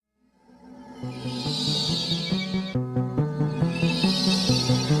Welcome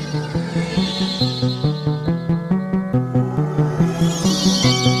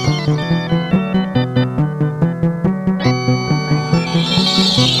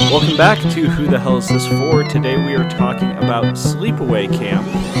back to Who the Hell Is This For? Today we are talking about Sleepaway Camp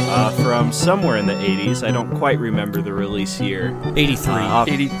from somewhere in the 80s. I don't quite remember the release year.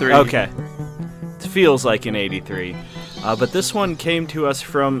 83. 83. Okay. It feels like an 83. But this one came to us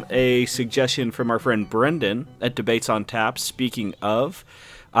from a suggestion from our friend Brendan at Debates on Tap. Speaking of,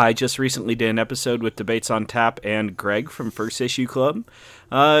 I just recently did an episode with Debates on Tap and Greg from First Issue Club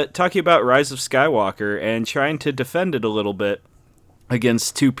talking about Rise of Skywalker and trying to defend it a little bit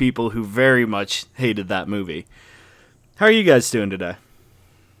against two people who very much hated that movie. How are you guys doing today?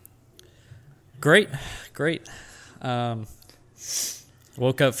 Great.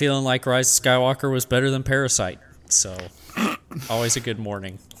 Woke up feeling like Rise of Skywalker was better than Parasite. So, always a good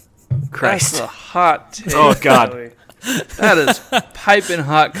morning. Christ. That's a hot take. Oh, God. Joey. That is piping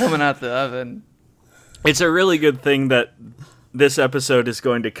hot coming out the oven. It's a really good thing that this episode is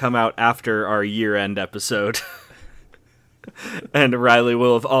going to come out after our year-end episode. And Riley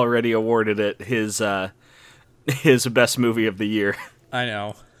will have already awarded it his best movie of the year. I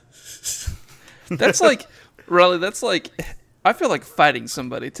know. That's like, Riley, I feel like fighting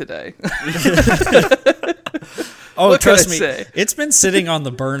somebody today. Oh, trust me, say? it's been sitting on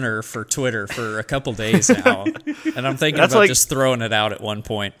the burner for Twitter for a couple days now. And I'm thinking about just throwing it out at one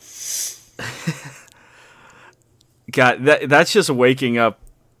point. God, that's just waking up.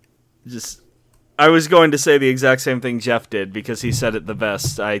 I was going to say the exact same thing Jeff did because he said it the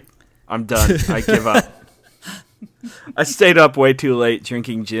best. I'm done. I give up. I stayed up way too late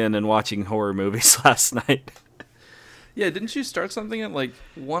drinking gin and watching horror movies last night. Yeah, didn't you start something at like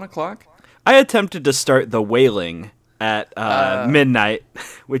 1 o'clock? I attempted to start The Wailing at midnight,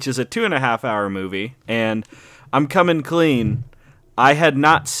 which is a 2.5-hour movie, and I'm coming clean. I had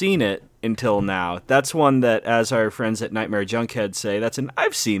not seen it until now. That's one that, as our friends at Nightmare Junkhead say,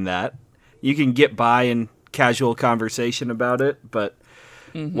 I've seen that. You can get by in casual conversation about it, but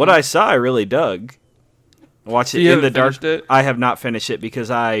what I saw, I really dug. Watch it in the dark. I have not finished it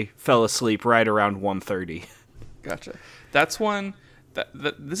because I fell asleep right around 1:30. Gotcha. That's one.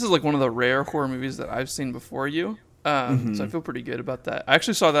 This is like one of the rare horror movies that I've seen before you. So I feel pretty good about that. I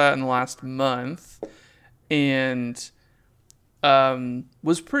actually saw that in the last month, and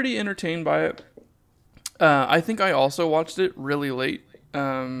was pretty entertained by it. I think I also watched it really late.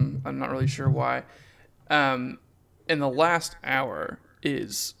 I'm not really sure why. And the last hour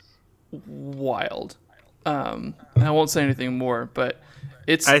is wild. And I won't say anything more, but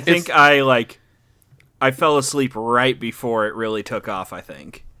I fell asleep right before it really took off, I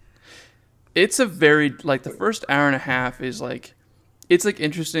think. It's a very, like, the first hour and a half is, like, it's, like,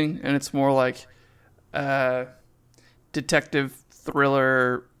 interesting, and it's more, like, detective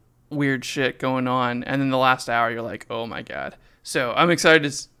thriller, weird shit going on, and then the last hour, you're like, oh, my God. So, I'm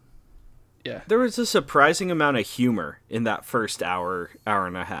excited to... Yeah. There was a surprising amount of humor in that first hour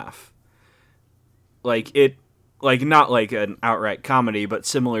and a half. Not like an outright comedy, but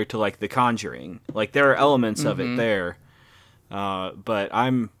similar to like The Conjuring. Like there are elements of it there. But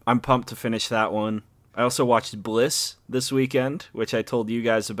I'm pumped to finish that one. I also watched Bliss this weekend, which I told you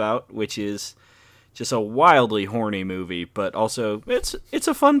guys about, which is just a wildly horny movie, but also it's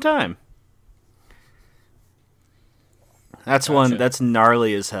a fun time. That's Gotcha. one that's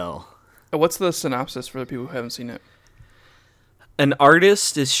gnarly as hell. What's the synopsis for the people who haven't seen it? An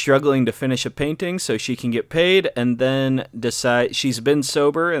artist is struggling to finish a painting so she can get paid, and then she's been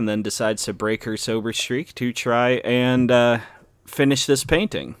sober and then decides to break her sober streak to try and finish this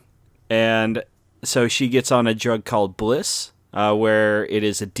painting. And so she gets on a drug called Bliss, where it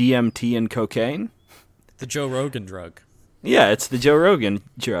is a DMT and cocaine. The Joe Rogan drug. Yeah, it's the Joe Rogan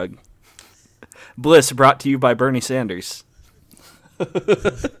drug. Bliss, brought to you by Bernie Sanders.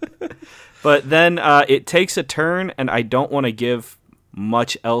 But then it takes a turn, and I don't want to give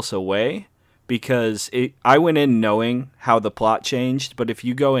much else away because I went in knowing how the plot changed, but if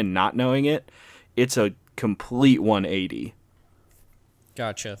you go in not knowing it, it's a complete 180.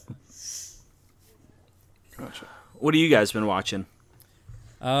 Gotcha. What have you guys been watching?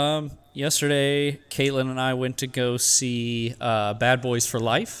 Yesterday, Caitlin and I went to go see Bad Boys for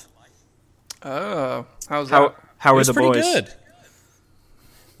Life. Oh, how's that? How are It was the pretty boys?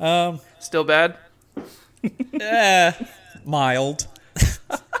 good. Still bad? Mild.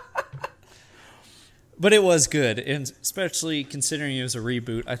 But it was good, and especially considering it was a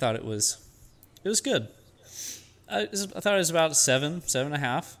reboot, I thought it was good. I thought it was about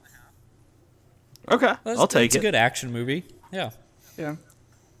 7.5. Okay, I'll take it. It's a good action movie. Yeah. Yeah.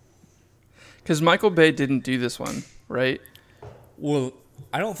 Because Michael Bay didn't do this one, right? Well,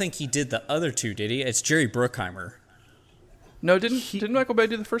 I don't think he did the other two, did he? It's Jerry Bruckheimer. No, didn't Michael Bay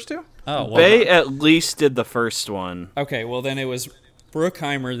do the first two? Oh, well, Bay at least did the first one. okay, well then it was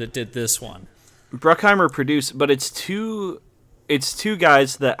Bruckheimer that did this one. Bruckheimer produced, but it's two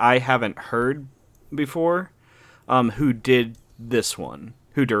guys that I haven't heard before, who did this one,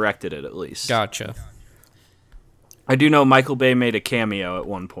 who directed it at least. Gotcha. I do know Michael Bay made a cameo at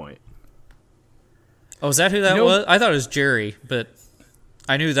one point. Oh, is that who that was? I thought it was Jerry, but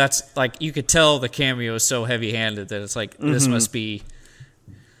I knew that's, like, you could tell the cameo is so heavy-handed that it's like, this must be...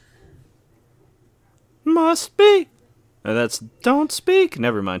 Must be. That's Don't Speak.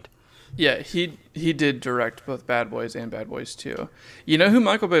 Never mind. Yeah, he did direct both Bad Boys and Bad Boys 2. You know who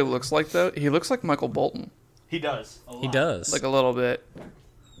Michael Bay looks like, though? He looks like Michael Bolton. He does. He does. Like a little bit.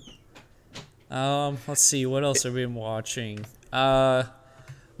 Let's see, what else have we been watching?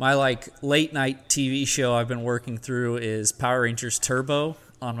 My, like, late-night TV show I've been working through is Power Rangers Turbo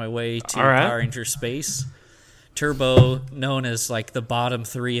on my way to Power Rangers Space. Turbo, known as, like, the bottom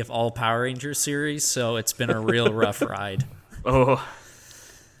 3 of all Power Rangers series, so it's been a real rough ride. Oh.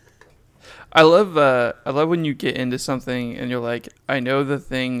 I love when you get into something and you're like, I know the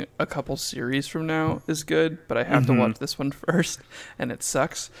thing a couple series from now is good, but I have to watch this one first, and it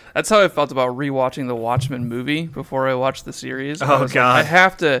sucks. That's how I felt about rewatching the Watchmen movie before I watched the series. Oh God!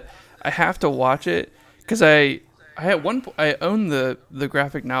 Like, I have to watch it because I own the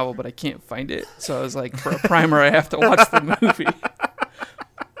graphic novel, but I can't find it. So I was like, for a primer, I have to watch the movie.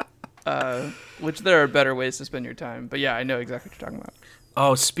 Which there are better ways to spend your time, but yeah, I know exactly what you're talking about.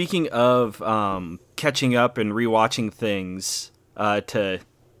 Oh, speaking of catching up and rewatching things to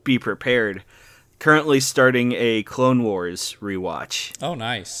be prepared, currently starting a Clone Wars rewatch. Oh,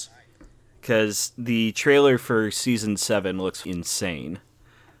 nice. Because the trailer for Season 7 looks insane.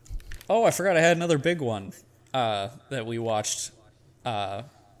 Oh, I forgot I had another big one that we watched.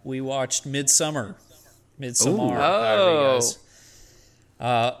 We watched Midsommar. Midsommar.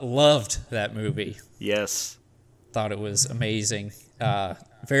 Loved that movie. Yes. Thought it was amazing.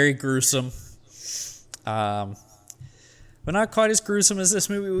 Very gruesome. But not quite as gruesome as this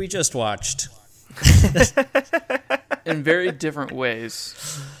movie we just watched. In very different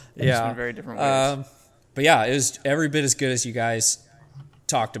ways. Yeah. In very different ways. But yeah, it was every bit as good as you guys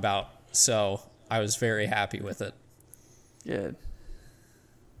talked about. So I was very happy with it. Good.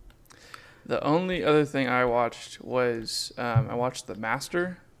 The only other thing I watched was I watched The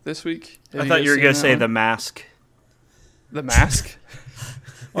Master this week. I thought you were going to say The Mask. The Mask?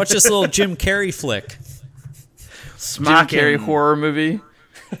 Watch this little Jim Carrey flick. Jim Carrey horror movie.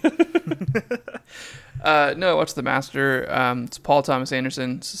 No, I watched The Master. It's Paul Thomas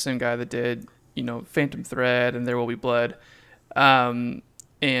Anderson. It's the same guy that did, Phantom Thread and There Will Be Blood. And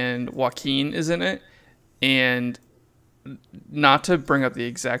Joaquin is in it. And not to bring up the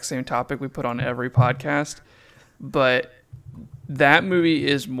exact same topic we put on every podcast, but that movie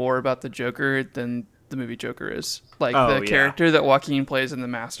is more about the Joker than the movie Joker is. Like, the character that Joaquin plays in The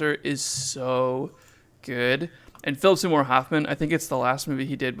Master is so good. And Philip Seymour Hoffman, I think it's the last movie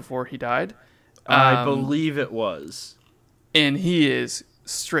he did before he died. I believe it was. And he is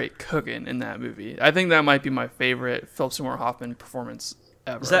straight cooking in that movie. I think that might be my favorite Philip Seymour Hoffman performance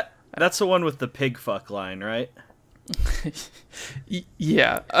ever. That's the one with the pig fuck line, right?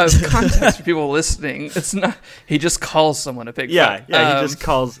 Yeah. Context for people listening. It's not. He just calls someone a pig fuck. Yeah. He just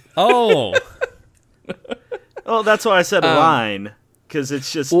calls. Oh. Oh, that's why I said line, because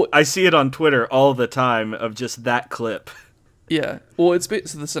it's just I see it on Twitter all the time of just that clip. Yeah. Well, so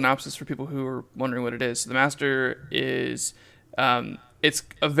the synopsis for people who are wondering what it is. So The Master is, it's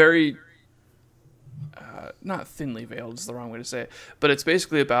a very, not thinly veiled is the wrong way to say it, but it's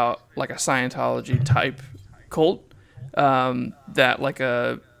basically about like a Scientology type cult that like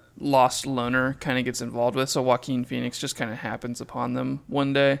a lost loner kind of gets involved with. So Joaquin Phoenix just kind of happens upon them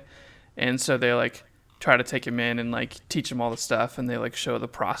one day, and so they like try to take him in and like teach him all the stuff, and they like show the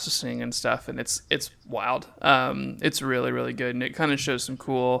processing and stuff, and it's wild. It's really, really good, and it kind of shows some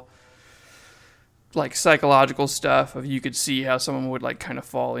cool like psychological stuff of you could see how someone would like kind of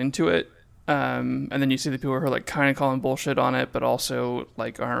fall into it. And then you see the people who are like kind of calling bullshit on it, but also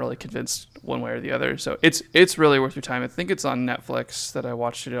like aren't really convinced one way or the other. So it's really worth your time. I think it's on Netflix that I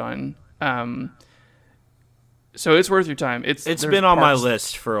watched it on. So it's worth your time. It's been on my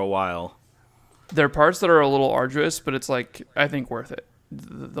list for a while. There are parts that are a little arduous, but it's like I think worth it.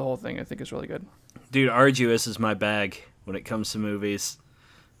 The whole thing I think is really good. Dude, arduous is my bag when it comes to movies.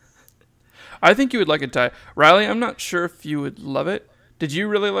 I think you would like it, Ty. Riley, I'm not sure if you would love it. Did you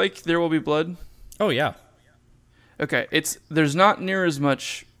really like There Will Be Blood? Oh, yeah. Okay, there's not near as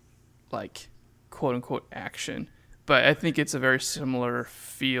much like quote unquote action. But I think it's a very similar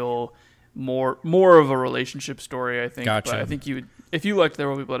feel, more of a relationship story, I think. Gotcha. But I think you would, if you liked There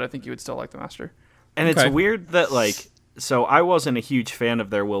Will Be Blood, I think you would still like The Master. And it's weird that, like, so I wasn't a huge fan of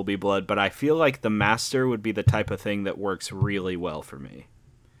There Will Be Blood, but I feel like The Master would be the type of thing that works really well for me.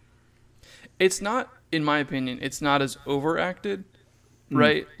 It's not, in my opinion, it's not as overacted,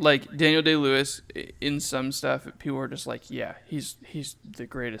 right? Like Daniel Day-Lewis, in some stuff, people are just like, yeah, he's the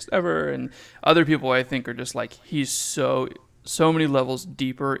greatest ever, and other people I think are just like, he's so many levels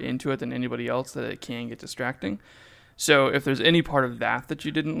deeper into it than anybody else that it can get distracting. So if there's any part of that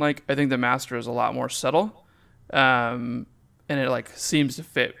you didn't like, I think The Master is a lot more subtle, and it like seems to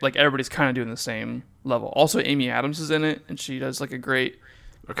fit. Like everybody's kind of doing the same level. Also, Amy Adams is in it, and she does like a great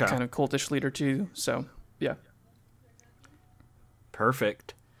kind of cultish leader too. So yeah.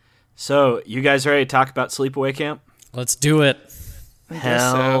 Perfect. So, you guys ready to talk about Sleepaway Camp? Let's do it.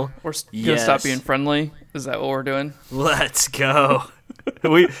 Hell, we're gonna stop being friendly. Is that what we're doing? Let's go.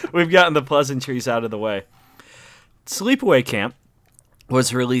 We've gotten the pleasantries out of the way. Sleepaway Camp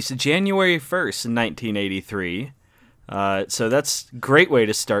was released January 1st, 1983. So that's a great way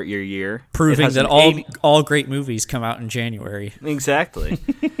to start your year. Proving that all great movies come out in January. Exactly.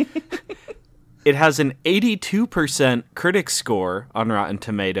 It has an 82% critic score on Rotten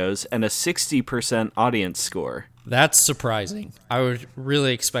Tomatoes and a 60% audience score. That's surprising. I would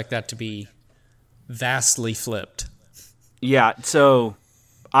really expect that to be vastly flipped. Yeah, so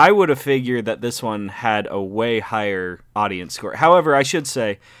I would have figured that this one had a way higher audience score. However, I should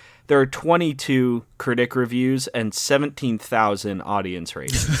say there are 22 critic reviews and 17,000 audience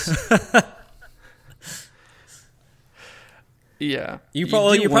ratings. Yeah. You're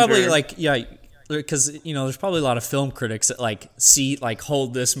probably like, yeah, because, you know, there's probably a lot of film critics that like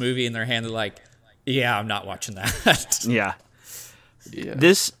hold this movie in their hand and like, yeah, I'm not watching that. Yeah.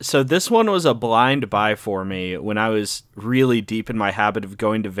 This one was a blind buy for me when I was really deep in my habit of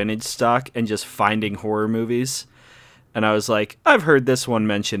going to vintage stock and just finding horror movies. And I was like, I've heard this one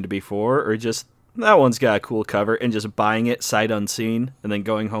mentioned before, or just that one's got a cool cover, and just buying it sight unseen and then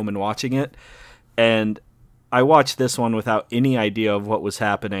going home and watching it. And I watched this one without any idea of what was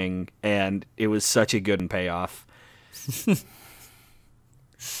happening, and it was such a good payoff.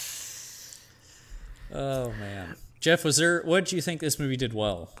 Oh, man. Jeff, what did you think this movie did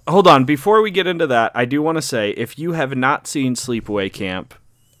well? Hold on. Before we get into that, I do want to say, if you have not seen Sleepaway Camp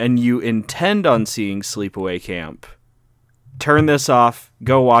and you intend on seeing Sleepaway Camp, turn this off.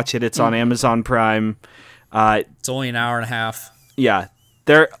 Go watch it. It's on Amazon Prime. It's only an hour and a half. Yeah.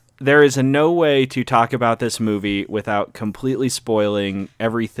 There is no way to talk about this movie without completely spoiling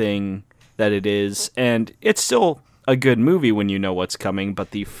everything that it is. And it's still a good movie when you know what's coming, but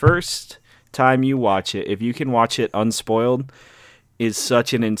the first time you watch it, if you can watch it unspoiled, is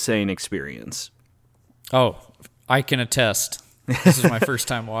such an insane experience. Oh, I can attest. This is my first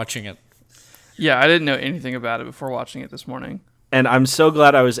time watching it. Yeah, I didn't know anything about it before watching it this morning. And I'm so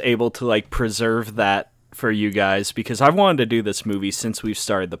glad I was able to like preserve that for you guys, because I've wanted to do this movie since we've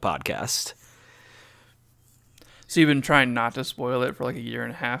started the podcast. So you've been trying not to spoil it for like a year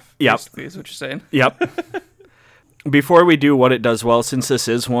and a half? Yep. Basically, is what you're saying? Yep. Before we do what it does well, since this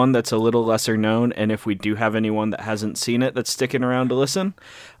is one that's a little lesser known, and if we do have anyone that hasn't seen it that's sticking around to listen,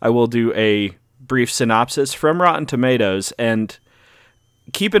 I will do a brief synopsis from Rotten Tomatoes. And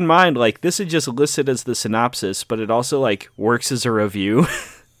keep in mind, like, this is just listed as the synopsis, but it also like works as a review.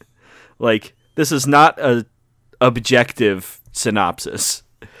 Like, this is not a objective synopsis.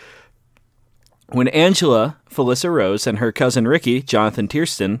 When Angela, Felissa Rose, and her cousin Ricky, Jonathan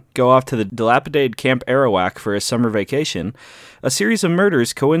Tiersten, go off to the dilapidated Camp Arawak for a summer vacation, a series of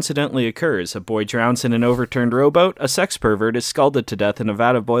murders coincidentally occurs. A boy drowns in an overturned rowboat, a sex pervert is scalded to death in a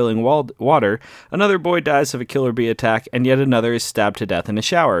vat of boiling water, another boy dies of a killer bee attack, and yet another is stabbed to death in a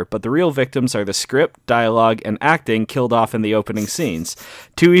shower. But the real victims are the script, dialogue, and acting killed off in the opening scenes.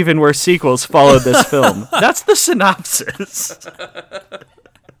 Two even worse sequels followed this film. That's the synopsis.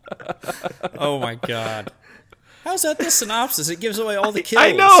 Oh my god. How's that the synopsis? It gives away all the kills.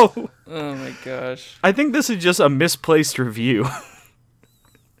 I know! Oh my gosh. I think this is just a misplaced review.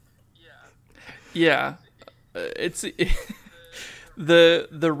 Yeah. It's the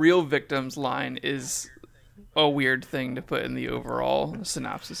real victims line is a weird thing to put in the overall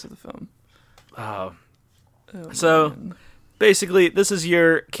synopsis of the film. Oh, so basically, this is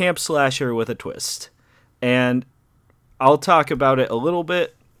your camp slasher with a twist. And I'll talk about it a little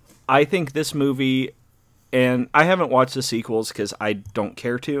bit. I think this movie, and I haven't watched the sequels because I don't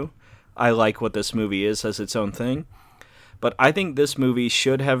care to. I like what this movie is as its own thing. But I think this movie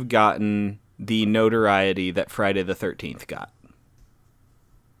should have gotten the notoriety that Friday the 13th got.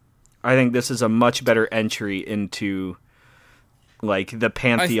 I think this is a much better entry into like the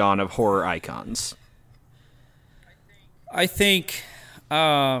pantheon of horror icons. I think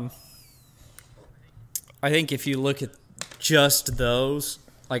if you look at just those,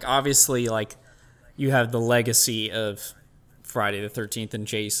 like obviously like you have the legacy of Friday the 13th and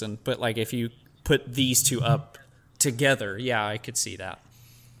Jason, but like if you put these two up together, yeah, I could see that.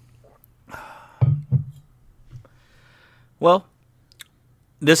 Well,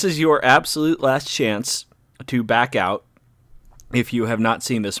 this is your absolute last chance to back out if you have not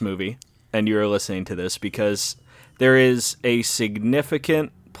seen this movie and you are listening to this, because there is a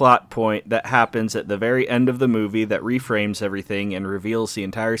significant plot point that happens at the very end of the movie that reframes everything and reveals the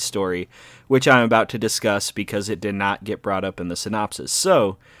entire story, which I'm about to discuss because it did not get brought up in the synopsis.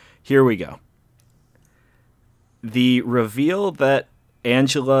 So, here we go. The reveal that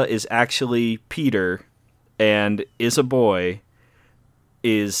Angela is actually Peter and is a boy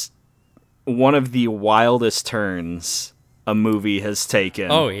is one of the wildest turns a movie has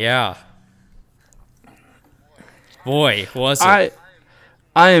taken. Oh, yeah. Boy, was it.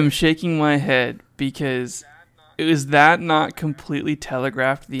 I am shaking my head because is that not completely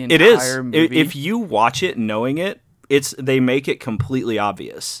telegraphed the entire movie? It is. If you watch it knowing it, they make it completely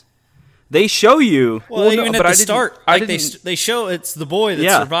obvious. They show you. Well, even at the start, like they show it's the boy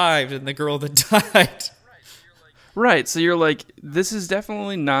that survived and the girl that died. Right, so you're like, this is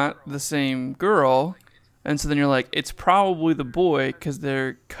definitely not the same girl, and so then you're like, it's probably the boy because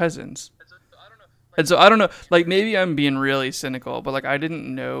they're cousins. And so I don't know, like maybe I'm being really cynical, but like I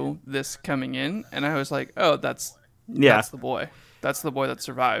didn't know this coming in, and I was like, oh, that's the boy. That's the boy that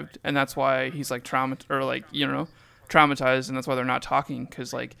survived, and that's why he's like traumatized, and that's why they're not talking,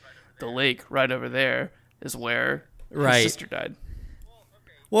 because like the lake right over there is where his sister died.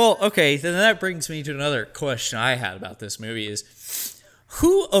 Well, okay, then that brings me to another question I had about this movie is,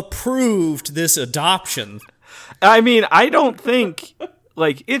 who approved this adoption? I mean, I don't think,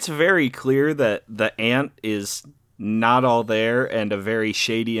 like, it's very clear that the aunt is not all there and a very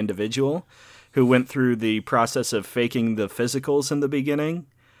shady individual who went through the process of faking the physicals in the beginning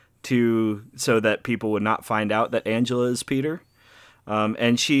so that people would not find out that Angela is Peter.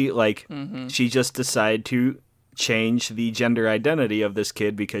 And she, she just decided to change the gender identity of this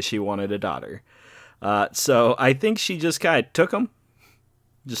kid because she wanted a daughter. So I think she just kind of took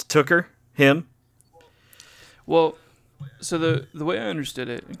him. Well, so the way I understood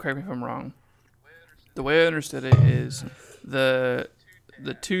it, and correct me if I'm wrong, the way I understood it is the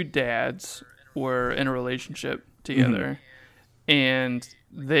two dads were in a relationship together, and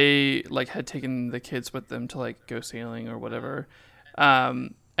they like had taken the kids with them to like go sailing or whatever,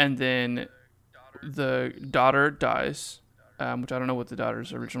 and then the daughter dies, which I don't know what the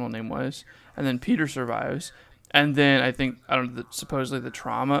daughter's original name was, and then Peter survives, and then supposedly the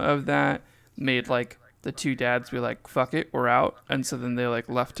trauma of that made like the two dads be like, fuck it, we're out, and so then they like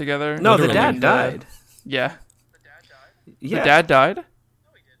left together. No, the dad died. Yeah. The dad died?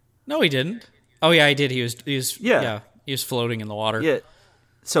 No, he didn't. Oh yeah, he did. He was he was floating in the water. Yeah.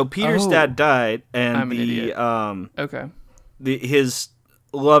 So Peter's dad died, and I'm an idiot. His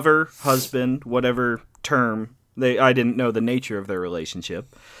lover, husband, whatever term, I didn't know the nature of their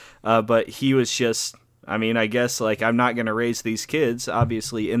relationship, but he was just, I mean, I guess, like, I'm not going to raise these kids.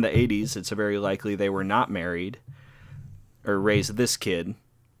 Obviously, in the 80s, it's very likely they were not married, or raise this kid,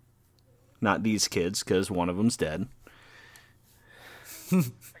 not these kids, because one of them's dead.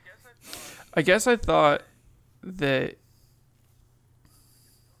 I guess I thought that,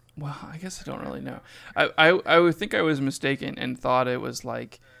 well, I guess I don't really know. I would think I was mistaken and thought it was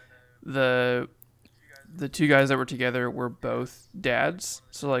like the two guys that were together were both dads.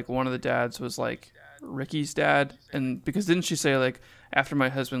 So like one of the dads was like Ricky's dad, and because didn't she say like after my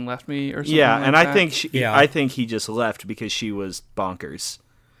husband left me or something? Yeah, like and that? I think he just left because she was bonkers.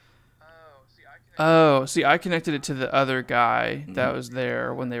 Oh, see, I connected it to the other guy that was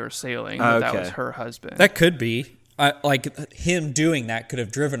there when they were sailing. That was her husband. That could be. Like him doing that could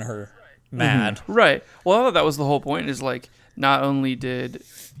have driven her mad. Right. Well, I thought that was the whole point, is like not only did,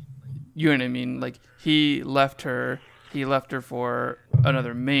 you know what I mean, like he left her for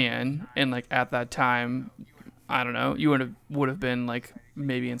another man, and like at that time, I don't know, you would have been like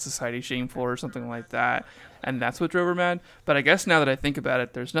maybe in society shameful or something like that, and that's what drove her mad. But I guess now that I think about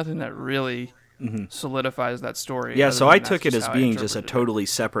it, there's nothing that really solidifies that story. Yeah, so I took it as being just a totally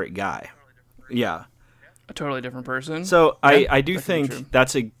separate guy. Yeah. A totally different person. So I do think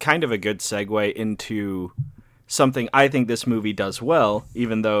that's a kind of a good segue into something I think this movie does well,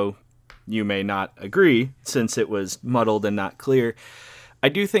 even though you may not agree, since it was muddled and not clear. I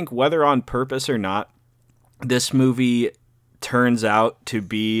do think, whether on purpose or not, this movie turns out to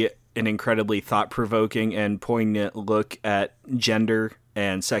be an incredibly thought-provoking and poignant look at gender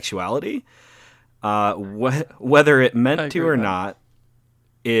and sexuality. Whether it meant to or not,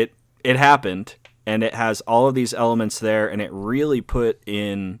 it happened, and it has all of these elements there, and it really put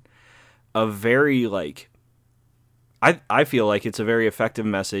in a very, like, I feel like it's a very effective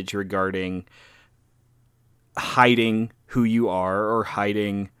message regarding hiding who you are or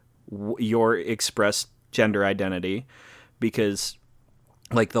hiding your expressed gender identity, because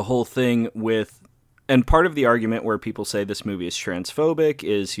like the whole thing with, and part of the argument where people say this movie is transphobic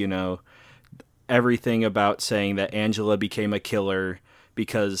is, you know, everything about saying that Angela became a killer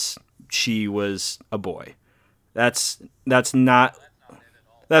because she was a boy. That's not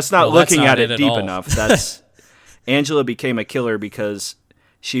looking at it deep enough. That's Angela became a killer because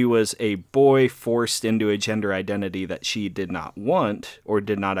she was a boy forced into a gender identity that she did not want or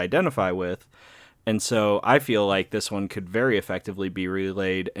did not identify with. And so I feel like this one could very effectively be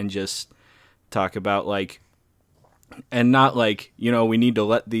relayed and just talk about, like, and not like, you know, we need to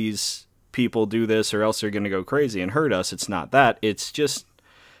let these people do this or else they're going to go crazy and hurt us. It's not that. It's just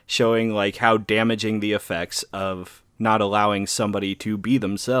showing, like, how damaging the effects of not allowing somebody to be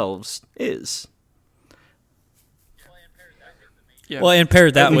themselves is. Yeah. Well, and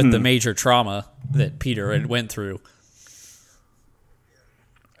paired that with the major trauma that Peter had went through.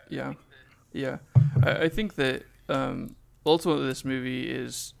 Yeah. Yeah. I think that ultimately this movie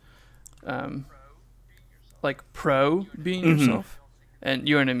is like pro being yourself. And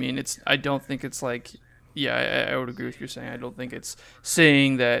you know what I mean? I don't think it's like, yeah, I would agree with you saying. I don't think it's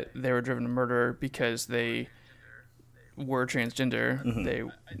saying that they were driven to murder because they were transgender. They,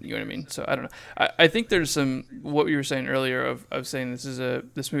 you know what I mean? So I don't know. I think there's some, what you were saying earlier of saying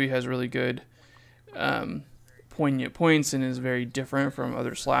this movie has really good poignant points and is very different from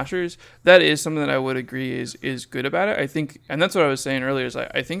other slashers. That is something that I would agree is good about it. I think, and that's what I was saying earlier, is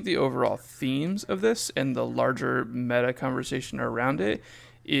I think the overall themes of this and the larger meta conversation around it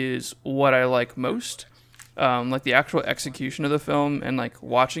is what I like most. Like the actual execution of the film and like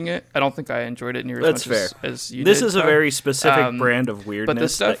watching it, I don't think I enjoyed it near as much as you did. This is a very specific brand of weirdness, but the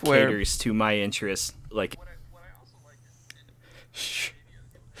stuff that caters to my interests. Like,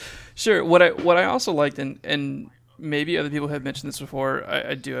 sure. What I also liked, and maybe other people have mentioned this before.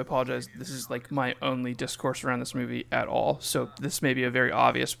 I do apologize. This is like my only discourse around this movie at all. So this may be a very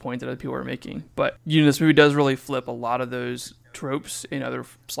obvious point that other people are making, but you know, this movie does really flip a lot of those tropes in other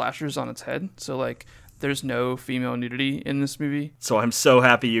slashers on its head. So like, there's no female nudity in this movie. So I'm so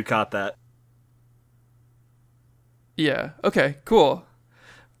happy you caught that. Yeah. Okay. Cool.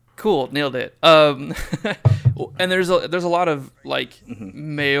 Nailed it. And there's a lot of like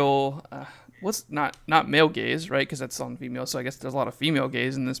male, not male gaze, right? Because that's on female. So I guess there's a lot of female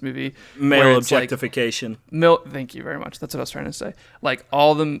gaze in this movie. Male objectification. Thank you very much. That's what I was trying to say. Like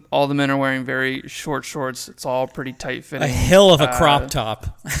all the men are wearing very short shorts. It's all pretty tight fitting. A hell of a crop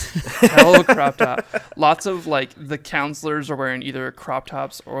top. Hell of a crop top. Lots of like the counselors are wearing either crop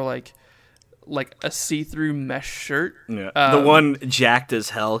tops or like a see-through mesh shirt. Yeah. The one jacked as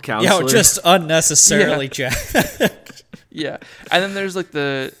hell counselor. Yeah, just unnecessarily jacked. Yeah. And then there's like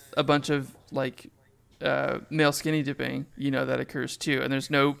a bunch of like male skinny dipping, you know, that occurs too. And there's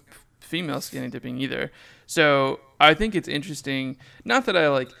no female skinny dipping either. So I think it's interesting. Not that I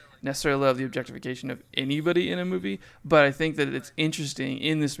like necessarily love the objectification of anybody in a movie, but I think that it's interesting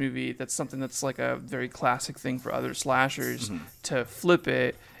in this movie. That's something that's like a very classic thing for other slashers to flip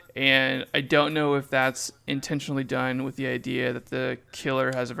it. And I don't know if that's intentionally done with the idea that the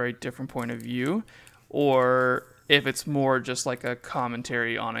killer has a very different point of view, or if it's more just like a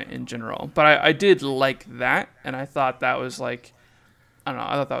commentary on it in general. But I did like that, and I thought that was like, I don't know,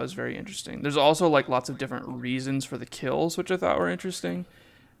 I thought that was very interesting. There's also like lots of different reasons for the kills, which I thought were interesting.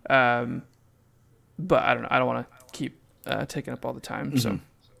 But I don't know, I don't want to keep taking up all the time, so...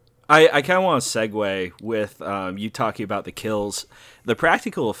 I kind of want to segue with you talking about the kills. The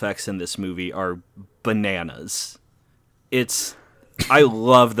practical effects in this movie are bananas. I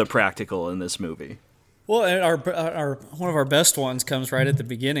love the practical in this movie. Well, and our one of our best ones comes right at the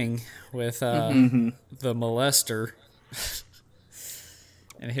beginning with the molester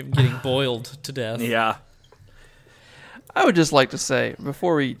and him getting boiled to death. Yeah. I would just like to say,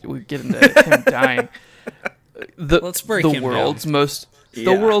 before we get into him dying, let's break the him world's down.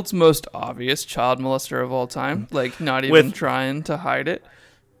 The world's most obvious child molester of all time, like not even trying to hide it.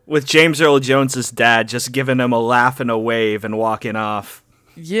 With James Earl Jones's dad just giving him a laugh and a wave and walking off.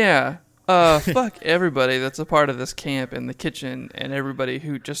 Yeah. Fuck everybody that's a part of this camp in the kitchen and everybody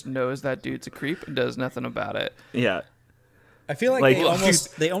who just knows that dude's a creep and does nothing about it. Yeah. I feel like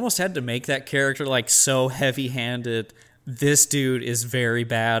they almost had to make that character like so heavy-handed this dude is very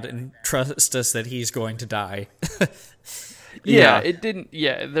bad and trust us that he's going to die. Yeah, it didn't.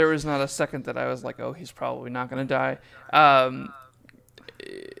 Yeah, there was not a second that I was like, oh, he's probably not going to die.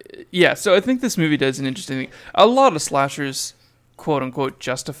 Yeah, so I think this movie does an interesting thing. A lot of slashers, quote unquote,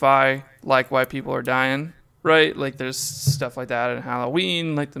 justify like why people are dying, right? Like there's stuff like that in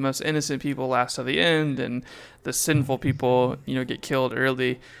Halloween, like the most innocent people last to the end, and the sinful people, get killed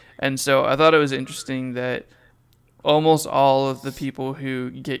early. And so I thought it was interesting that almost all of the people who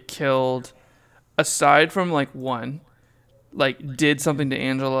get killed, aside from like one, like did something to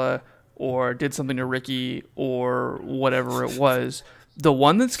Angela or did something to Ricky or whatever it was. The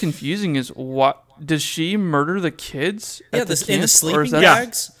one that's confusing is, what does she murder the kids? Yeah, at the in camp, the sleeping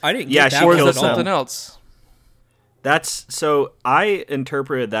bags. I didn't get that. She kills something else. That's so I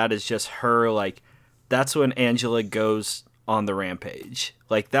interpreted that as just her, like, that's when Angela goes on the rampage.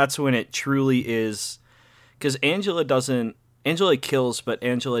 Like, that's when it truly is, because Angela kills, but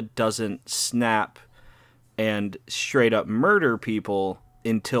Angela doesn't snap and straight up murder people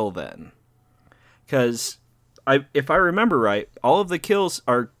until then. Because if I remember right, all of the kills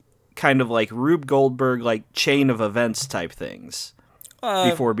are kind of like Rube Goldberg, like chain of events type things.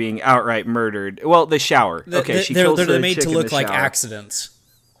 Before being outright murdered. Well, the shower. She kills the they're made chick to in look the like shower. accidents.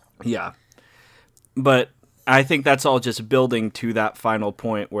 Yeah. But I think that's all just building to that final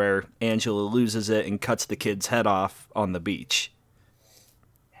point where Angela loses it and cuts the kid's head off on the beach.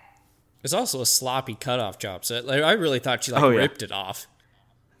 It's also a sloppy cutoff job. So I really thought she ripped it off.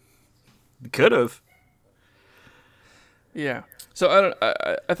 Could have. Yeah. So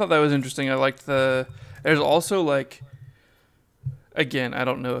I thought that was interesting. I liked there's also like, again, I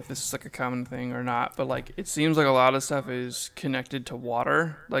don't know if this is like a common thing or not, but like it seems like a lot of stuff is connected to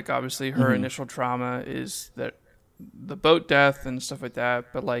water. Like obviously her initial trauma is that the boat death and stuff like that,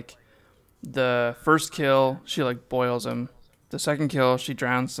 but like the first kill, she like boils him. The second kill, she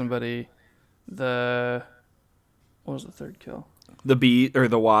drowns somebody. What was the third kill? The bee or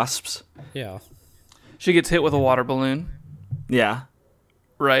the wasps. Yeah. She gets hit with a water balloon. Yeah.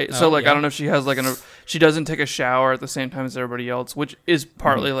 Right. So like, I don't know if she has like she doesn't take a shower at the same time as everybody else, which is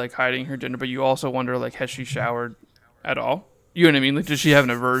partly like hiding her gender, but you also wonder like, has she showered at all? You know what I mean? Like, does she have an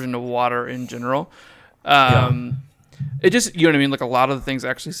aversion to water in general? It just, you know what I mean? Like a lot of the things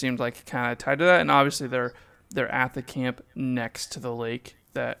actually seemed like kind of tied to that. And obviously they're at the camp next to the lake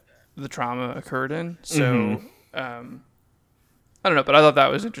that the trauma occurred in. So, I don't know, but I thought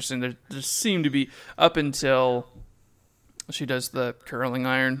that was interesting. There seemed to be, up until she does the curling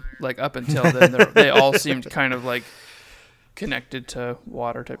iron, like up until then, they all seemed kind of like connected to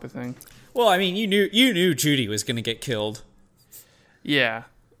water type of thing. Well, I mean, you knew Judy was going to get killed. Yeah.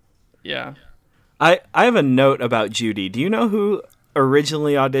 I have a note about Judy. Do you know who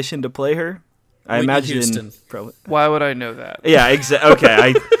originally auditioned to play her? I Whitney imagine. Houston. Probably. Why would I know that? Yeah, exactly.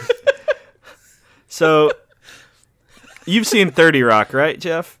 Okay. So, you've seen 30 Rock, right,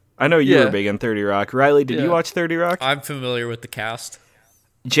 Jeff? I know you were big on 30 Rock. Riley, did you watch 30 Rock? I'm familiar with the cast.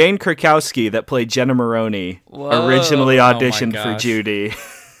 Jane Krakowski, that played Jenna Maroney, originally auditioned for Judy.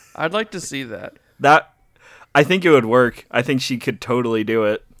 I'd like to see that. I think it would work. I think she could totally do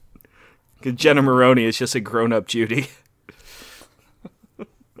it. Because Jenna Maroney is just a grown-up Judy.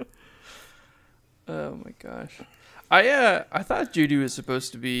 Oh my gosh. I thought Judy was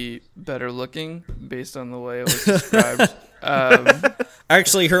supposed to be better looking based on the way it was described.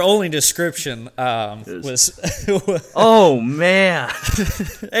 Actually, her only description was... Oh, man.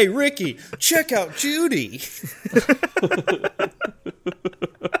 Hey, Ricky, check out Judy.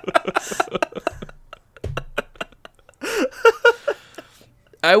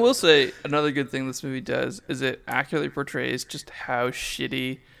 I will say another good thing this movie does is it accurately portrays just how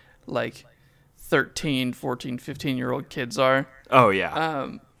shitty, like, 13, 14, 15-year-old kids are. Oh, yeah.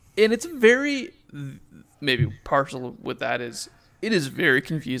 And it's very, maybe partial with that is, it is very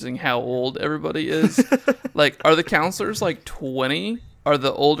confusing how old everybody is. Like, are the counselors, like, 20? Are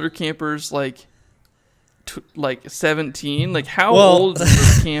the older campers, like 17? Like, how old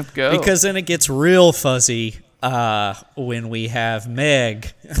does the camp go? Because then it gets real fuzzy when we have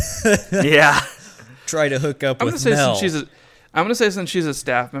Meg. Yeah. Try to hook up with Mel. I'm going to say since she's a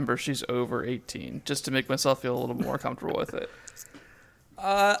staff member, she's over 18, just to make myself feel a little more comfortable with it.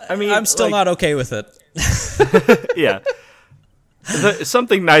 I mean, I'm still not okay with it. Yeah.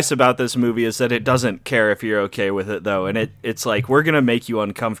 Something nice about this movie is that it doesn't care if you're okay with it, though. And it's like, we're going to make you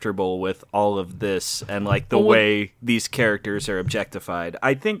uncomfortable with all of this and like the way these characters are objectified.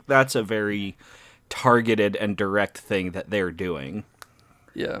 I think that's a very targeted and direct thing that they're doing.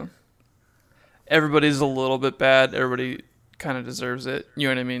 Yeah. Everybody's a little bit bad. Everybody kind of deserves it. You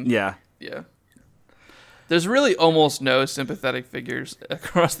know what I mean? Yeah. Yeah. There's really almost no sympathetic figures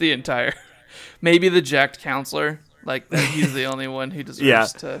across the entire. Maybe the jacked counselor, like he's the only one who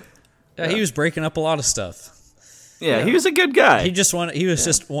deserves to. Yeah, he was breaking up a lot of stuff. Yeah, he was a good guy. He was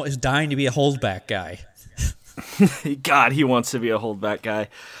just dying to be a holdback guy. God, he wants to be a holdback guy.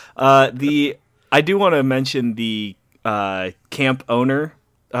 I do want to mention the camp owner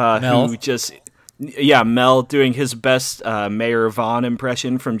Mel. who just Mel doing his best Mayor Vaughn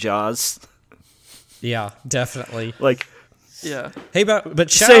impression from Jaws. Yeah, definitely. Like, yeah. Hey,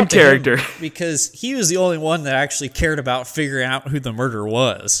 but shout same out to character him because he was the only one that actually cared about figuring out who the murderer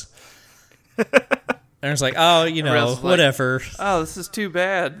was. And it's like, oh, whatever. Like, oh, this is too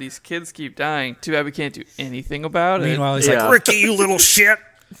bad. These kids keep dying. Too bad we can't do anything about it. Meanwhile, he's like, Ricky, you little shit.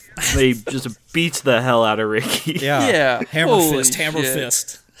 They just beats the hell out of Ricky. Yeah. Hammer Holy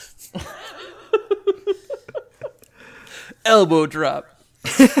fist. Elbow drop.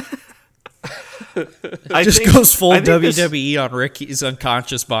 Goes full WWE on Ricky's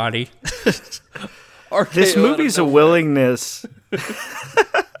unconscious body. This movie's a willingness.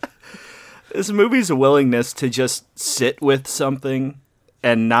 This movie's a willingness to just sit with something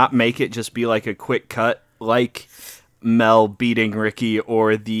and not make it just be like a quick cut, like Mel beating Ricky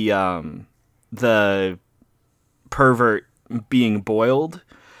or the pervert being boiled,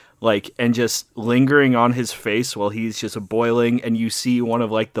 like, and just lingering on his face while he's just boiling, and you see one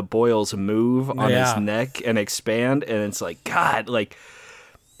of like the boils move on his neck and expand, and it's like, God, like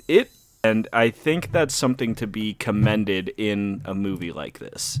it. And I think that's something to be commended in a movie like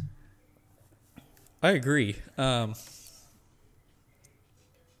this. I agree. I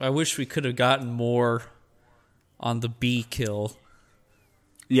wish we could have gotten more on the bee kill.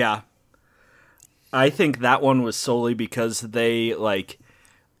 Yeah. I think that one was solely because I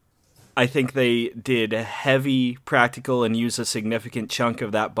think they did heavy practical and used a significant chunk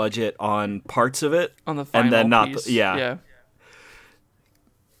of that budget on parts of it. On the final and then not piece. Yeah.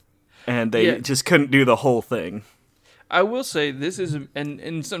 And they just couldn't do the whole thing. I will say this is,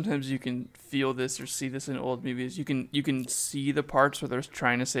 and sometimes you can feel this or see this in old movies. You can see the parts where they're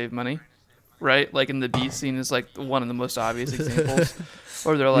trying to save money, right? Like in the bee scene is like one of the most obvious examples.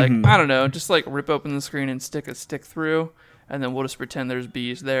 Or they're like, I don't know, just like rip open the screen and stick a stick through, and then we'll just pretend there's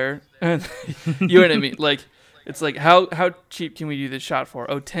bees there. And you know what I mean? Like, it's like how cheap can we do this shot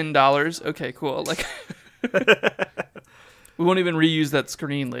for? Oh, $10? Okay, cool. Like, we won't even reuse that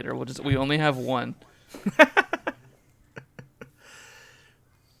screen later. We only have one.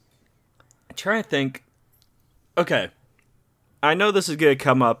 Trying to think. Okay. I know this is going to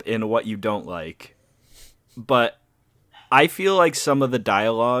come up in what you don't like, but I feel like some of the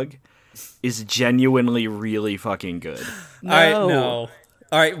dialogue is genuinely really fucking good. No. All right, no.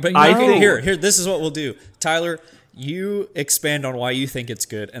 All right, but here, this is what we'll do. Tyler, you expand on why you think it's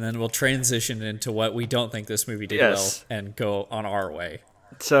good, and then we'll transition into what we don't think this movie did well and go on our way.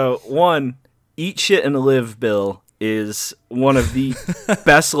 So, one, eat shit and live, Bill, is one of the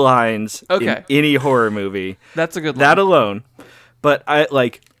best lines in any horror movie. That's a good line. That alone. But I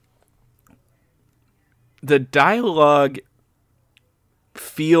like the dialogue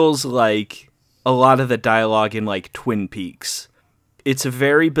feels like a lot of the dialogue in like Twin Peaks. It's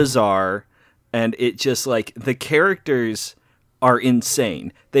very bizarre, and it just like the characters are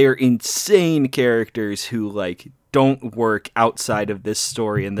insane. They are insane characters who like don't work outside of this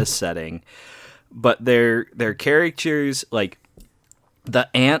story and this setting. But their characters, like, the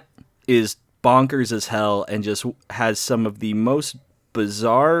aunt is bonkers as hell and just has some of the most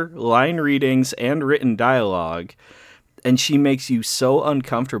bizarre line readings and written dialogue, and she makes you so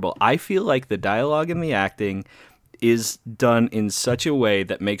uncomfortable. I feel like the dialogue and the acting is done in such a way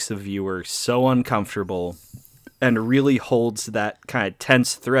that makes the viewer so uncomfortable and really holds that kind of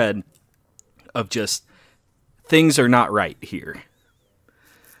tense thread of just things are not right here.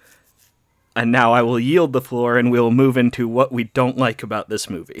 And now I will yield the floor, and we'll move into what we don't like about this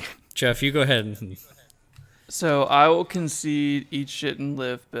movie. Jeff, you go ahead. So I will concede eat shit and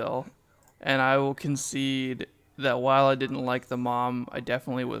live, Bill. And I will concede that while I didn't like the mom, I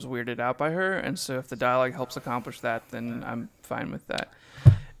definitely was weirded out by her. And so if the dialogue helps accomplish that, then I'm fine with that.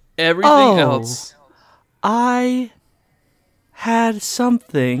 Everything else. I had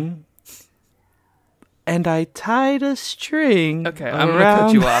something... and I tied a string. Okay, I'm going to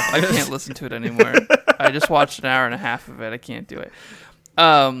cut you off. I can't listen to it anymore. I just watched an hour and a half of it. I can't do it.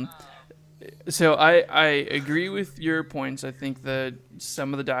 So I agree with your points. I think that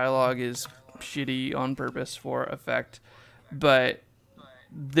some of the dialogue is shitty on purpose for effect. But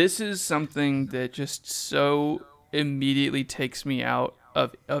this is something that just so immediately takes me out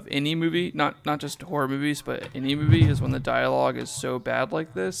of any movie. Not just horror movies, but any movie is when the dialogue is so bad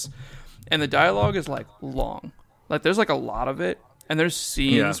like this. and the dialogue is like long. Like there's like a lot of it, and there's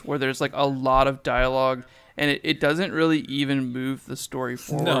scenes where there's like a lot of dialogue, and it doesn't really even move the story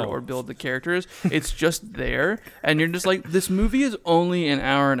forward or build the characters. It's just there, and you're just like, this movie is only an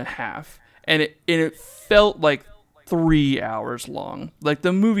hour and a half, and it felt like 3 hours long. Like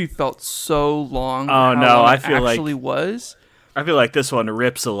the movie felt so long. Oh no, I feel I feel like this one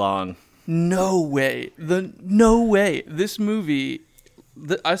rips along. No way. No way. This movie.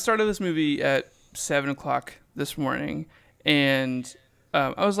 I started this movie at 7:00 this morning, and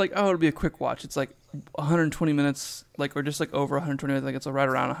I was like, oh, it'll be a quick watch. It's like 120 minutes, like, or just like over 120 minutes. Like it's right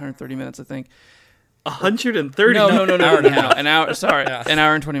around 130 minutes, I think. 130? No. An hour. Sorry, an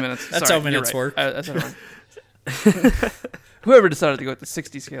hour and 20 minutes. That's sorry, how minutes work. That's how it works. Whoever decided to go with the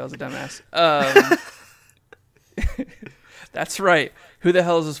 60 scale is a dumbass. That's right. Who the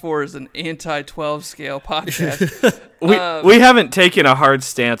hell is this for? Is an anti-12 scale podcast. We haven't taken a hard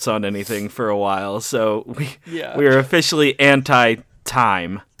stance on anything for a while, so we are officially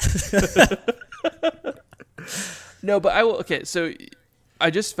anti-time. No, but I will. Okay, so I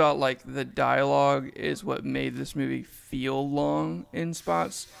just felt like the dialogue is what made this movie feel long in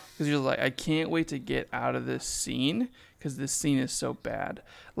spots, because you're like, I can't wait to get out of this scene, because this scene is so bad.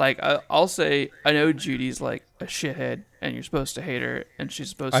 Like, I'll say, I know Judy's like a shithead, and you're supposed to hate her, and she's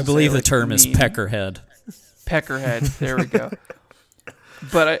supposed to I believe say, the term is peckerhead. Peckerhead, there we go.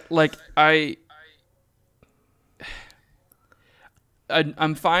 But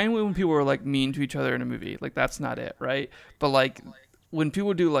I'm fine when people are like mean to each other in a movie. Like, that's not it, right? But like when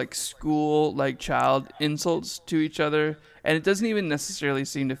people do like school, like child insults to each other, and it doesn't even necessarily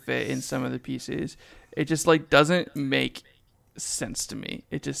seem to fit in some of the pieces, it just like doesn't make sense to me.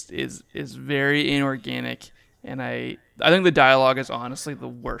 It just is very inorganic, and I think the dialogue is honestly the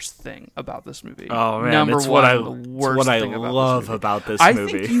worst thing about this movie. Oh man, Number it's one, what I love about this movie. I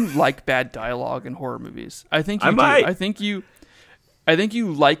think you like bad dialogue in horror movies. I think you do. Might. I think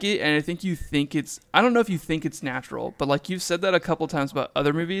you like it, and I think you think it's... I don't know if you think it's natural, but like you've said that a couple times about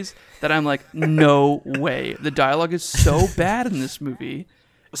other movies, that I'm like, no way. The dialogue is so bad in this movie.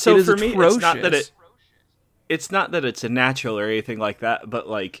 So it is for me, atrocious. it's not that it's a natural or anything like that, but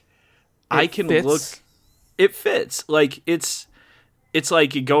like fits. It fits. Like it's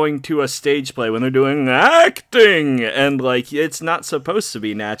like going to a stage play when they're doing acting, and like it's not supposed to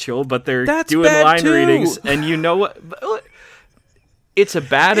be natural, but they're doing line readings, and you know what? It's a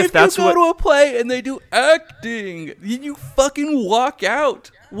bad if that's what... If you go to a play and they do acting, you fucking walk out.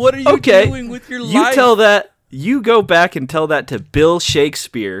 What are you doing with your life? You go back and tell that to Bill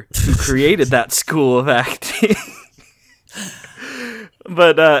Shakespeare, who created that school of acting.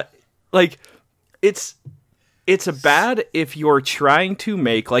 But, like, it's a bad if you're trying to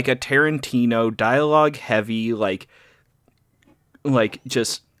make, like, a Tarantino dialogue-heavy, like,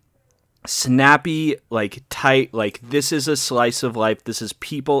 just... snappy, like tight, like this is a slice of life, this is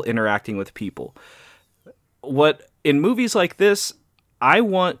people interacting with people. What in movies like this, I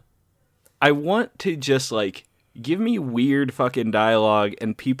want to just like give me weird fucking dialogue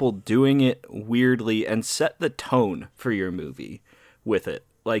and people doing it weirdly and set the tone for your movie with it.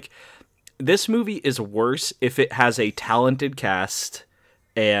 Like this movie is worse if it has a talented cast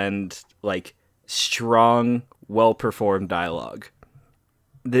and like strong, well-performed dialogue.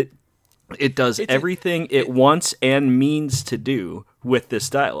 It does everything it wants and means to do with this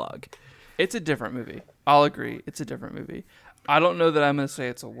dialogue. It's a different movie. I'll agree. It's a different movie. I don't know that I'm going to say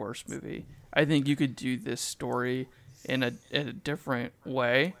it's a worse movie. I think you could do this story in a different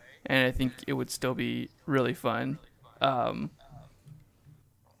way, and I think it would still be really fun. You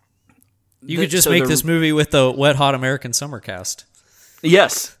could just make this movie with the Wet Hot American Summer cast.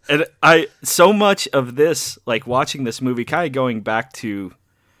 Yes. And so much of this, like watching this movie, kind of going back to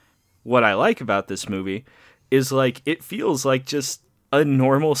what I like about this movie is like it feels like just a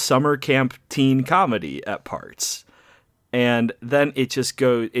normal summer camp teen comedy at parts. And then it just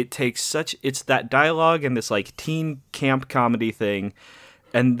goes, it's that dialogue and this like teen camp comedy thing.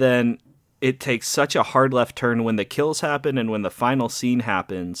 And then it takes such a hard left turn when the kills happen and when the final scene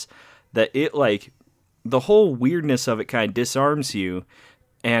happens that it like the whole weirdness of it kind of disarms you.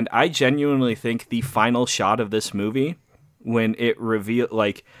 And I genuinely think the final shot of this movie, when it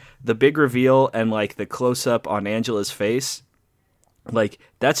like the big reveal and like the close up on Angela's face, like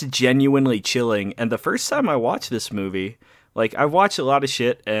that's genuinely chilling. And the first time I watched this movie, like I've watched a lot of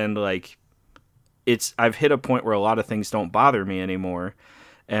shit and like I've hit a point where a lot of things don't bother me anymore.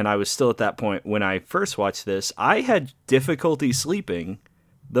 And I was still at that point when I first watched this. I had difficulty sleeping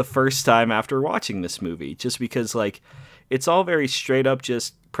the first time after watching this movie, just because like it's all very straight up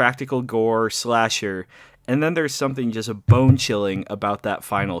just practical gore slasher. And then there's something just bone chilling about that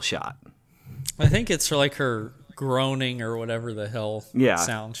final shot. I think it's like her groaning or whatever the hell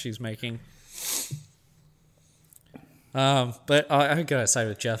sound she's making. But I gotta side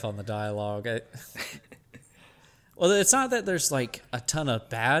with Jeff on the dialogue. Well, it's not that there's like a ton of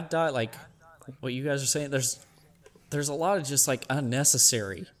bad dialogue, like what you guys are saying. There's a lot of just like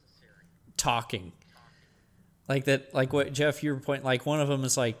unnecessary talking, like that. Like what Jeff you were pointing. Like one of them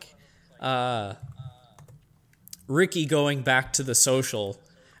is like Ricky going back to the social,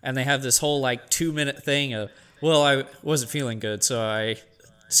 and they have this whole like 2-minute thing of, well, I wasn't feeling good, so I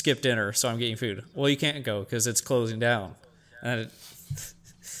skipped dinner, so I'm getting food. Well, you can't go because it's closing down.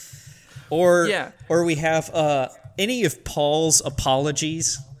 Or we have any of Paul's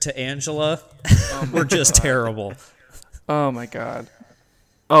apologies to Angela were just terrible. Oh my god.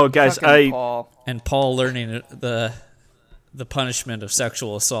 Oh guys, Paul. And Paul learning the punishment of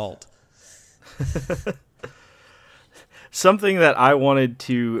sexual assault. Something that I wanted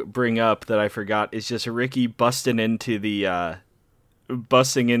to bring up that I forgot is just Ricky busting into the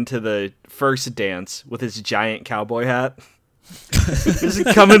first dance with his giant cowboy hat. Just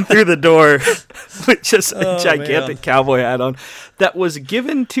coming through the door with just a gigantic cowboy hat on that was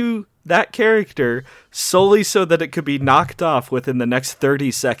given to that character solely so that it could be knocked off within the next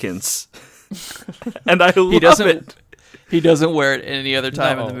 30 seconds. And I love it. He doesn't wear it any other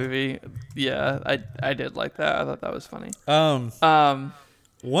time in the movie. Yeah, I did like that. I thought that was funny.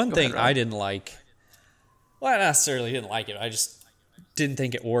 One thing I didn't like. Well, I necessarily didn't like it. I just didn't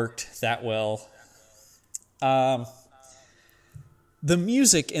think it worked that well. The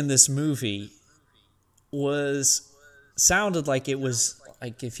music in this movie sounded like it was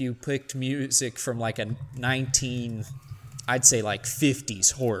like if you picked music from like a I'd say like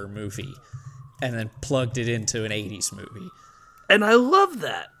 50s horror movie and then plugged it into an 80s movie. And I love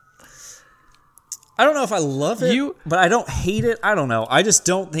that. I don't know if I love it, but I don't hate it. I don't know. I just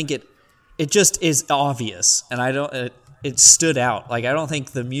don't think it just is obvious, and it stood out. Like, I don't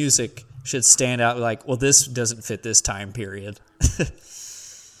think the music should stand out like, well, this doesn't fit this time period.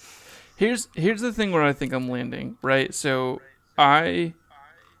 Here's the thing where I think I'm landing, right? So I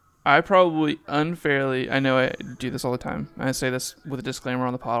probably unfairly, I know I do this all the time. I say this with a disclaimer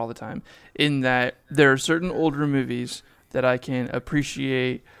on the pod all the time, in that there are certain older movies that I can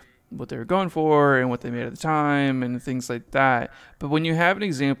appreciate what they were going for and what they made at the time and things like that. But when you have an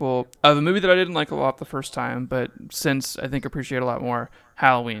example of a movie that I didn't like a lot the first time, but since I think appreciate a lot more,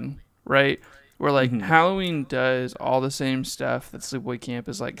 Halloween, right? Where like Halloween does all the same stuff that Sleepaway Camp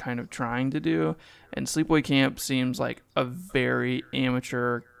is like kind of trying to do, and Sleepaway Camp seems like a very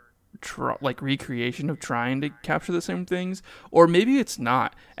amateur like recreation of trying to capture the same things, or maybe it's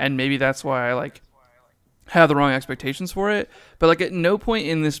not, and maybe that's why I like have the wrong expectations for it. But like at no point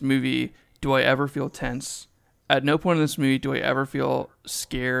in this movie do I ever feel tense. At no point in this movie do I ever feel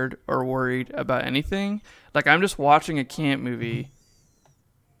scared or worried about anything. Like I'm just watching a camp movie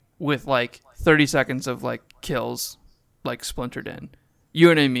with like 30 seconds of like kills like splintered in. You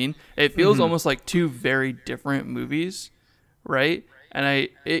know what I mean? It feels almost like two very different movies, right? And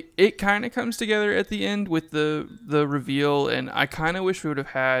it kind of comes together at the end with the reveal, and I kind of wish we would have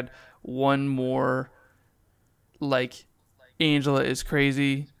had one more like Angela is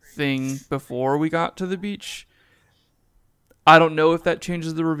crazy thing before we got to the beach. I don't know if that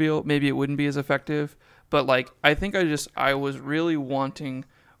changes the reveal. Maybe it wouldn't be as effective, but like I think I was really wanting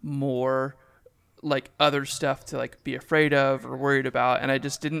more like other stuff to like be afraid of or worried about, and I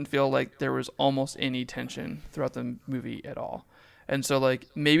just didn't feel like there was almost any tension throughout the movie at all. And so like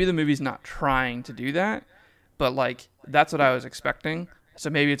maybe the movie's not trying to do that, but like that's what I was expecting. So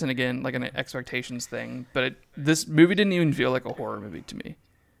maybe it's again like an expectations thing, but this movie didn't even feel like a horror movie to me.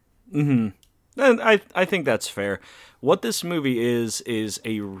 And I think that's fair. What this movie is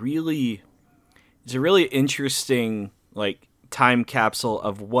a really interesting like time capsule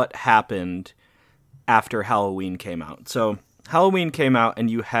of what happened after Halloween came out. So Halloween came out and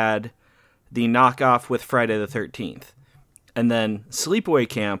you had the knockoff with Friday the 13th. And then Sleepaway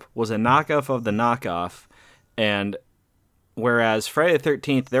Camp was a knockoff of the knockoff, and whereas Friday the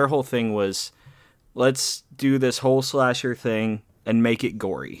 13th, their whole thing was, let's do this whole slasher thing and make it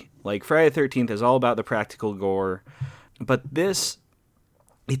gory. Like, Friday the 13th is all about the practical gore, but this,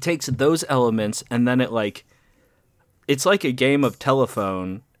 it takes those elements, and then it's like a game of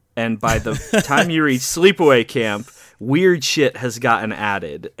telephone, and by the time you reach Sleepaway Camp, weird shit has gotten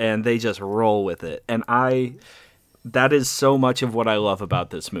added, and they just roll with it. And that is so much of what I love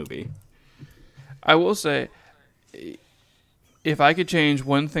about this movie. I will say, if I could change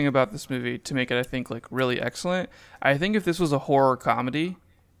one thing about this movie to make it, I think, like really excellent, I think if this was a horror comedy,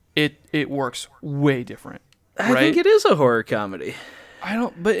 it works way different. Right? I think it is a horror comedy. I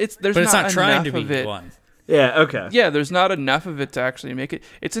don't. But it's not not trying to enough be of it. one. Yeah, okay. Yeah, there's not enough of it to actually make it.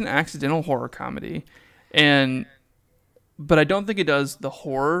 It's an accidental horror comedy, but I don't think it does the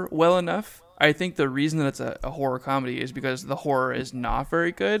horror well enough. I think the reason that it's a horror comedy is because the horror is not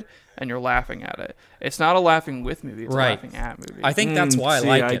very good, and you're laughing at it. It's not a laughing with movie; it's a laughing at movie. I think that's why I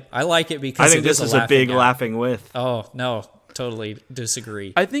like it. I like it because I think this is a big laughing with. Oh no, totally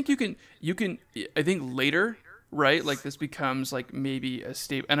disagree. I think you can. I think later, right? Like this becomes like maybe a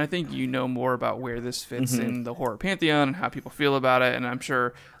staple, and I think you know more about where this fits in the horror pantheon and how people feel about it. And I'm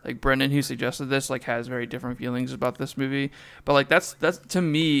sure like Brendan, who suggested this, like has very different feelings about this movie. But like that's to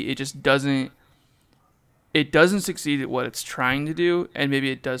me, it just doesn't. It doesn't succeed at what it's trying to do, and maybe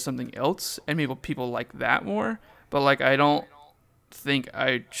it does something else, and maybe people like that more. But like I don't think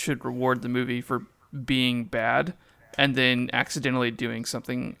I should reward the movie for being bad and then accidentally doing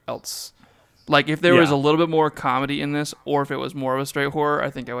something else. Like, if there was a little bit more comedy in this, or if it was more of a straight horror, I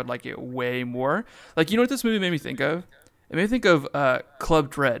think I would like it way more. Like, you know what this movie made me think of? It made me think of Club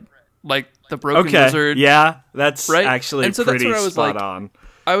Dread. Like, the Broken Lizard. Yeah, that's right? actually and so pretty that's what I was spot like, on.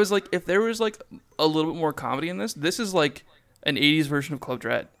 I was like, if there was, like, a little bit more comedy in this is, like, an 80s version of Club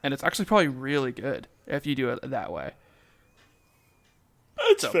Dread. And it's actually probably really good if you do it that way.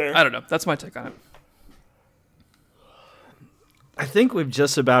 That's fair. I don't know. That's my take on it. I think we've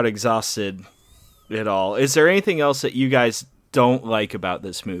just about exhausted it all. Is there anything else that you guys don't like about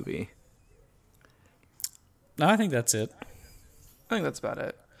this movie? No, I think that's it. I think that's about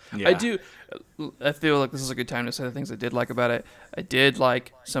it. Yeah. I feel like this is a good time to say the things I did like about it. I did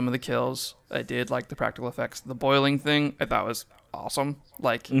like some of the kills. I did like the practical effects. The boiling thing I thought was awesome.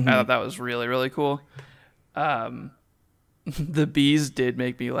 Like, I thought that was really, really cool. The bees did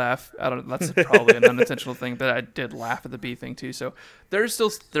make me laugh. I don't know. That's probably an unintentional thing, but I did laugh at the bee thing too. So there's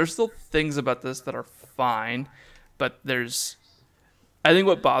still things about this that are fine, but I think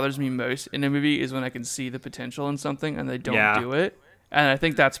what bothers me most in a movie is when I can see the potential in something and they don't do it. And I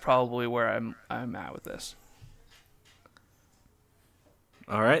think that's probably where I'm at with this.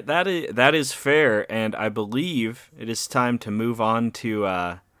 All right, that is fair, and I believe it is time to move on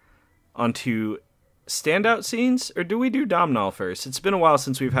to onto standout scenes, or do we do Domhnall first? It's been a while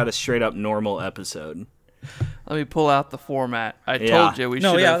since we've had a straight up normal episode. Let me pull out the format. I told you we should.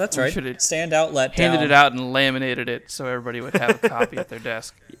 No, yeah, that's right. Standout, let down. Handed it out and laminated it so everybody would have a copy at their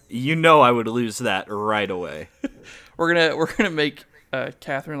desk. You know I would lose that right away. We're gonna make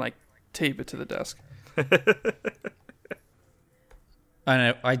Catherine like tape it to the desk. I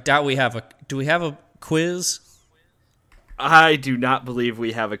know. I doubt we have a. Do we have a quiz? I do not believe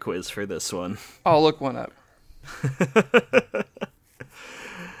we have a quiz for this one. I'll look one up.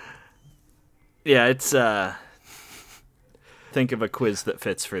 Yeah, it's think of a quiz that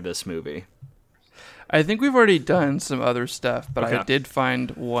fits for this movie. I think we've already done some other stuff, but Okay. I did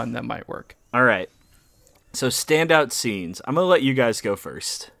find one that might work. All right. So standout scenes. I'm going to let you guys go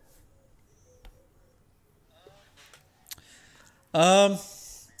first. Oh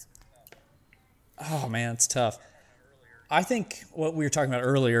man, it's tough. I think what we were talking about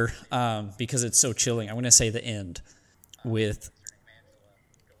earlier, because it's so chilling, I'm going to say the end with,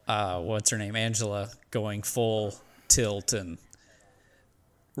 what's her name? Angela going full tilt and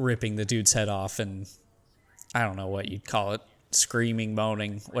ripping the dude's head off, and I don't know what you'd call it, screaming,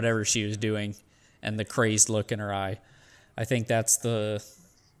 moaning, whatever she was doing, and the crazed look in her eye. I think that's the...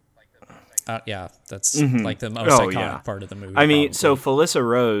 that's like the most iconic part of the movie. I mean, probably. so Felissa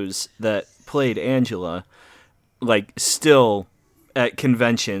Rose that played Angela, like, still at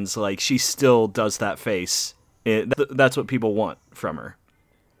conventions, like, she still does that face. That's what people want from her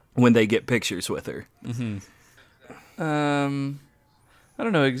when they get pictures with her. Mm-hmm. I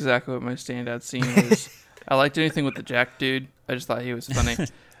don't know exactly what my standout scene is. I liked anything with the Jack dude. I just thought he was funny.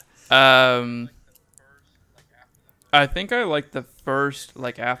 I think I like the first,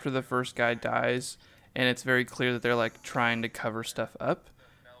 like after the first guy dies, and it's very clear that they're like trying to cover stuff up,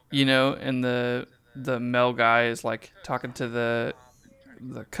 you know, and the Mel guy is like talking to the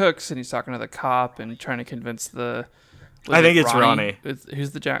cooks, and he's talking to the cop and trying to convince the... I think it's Ronnie.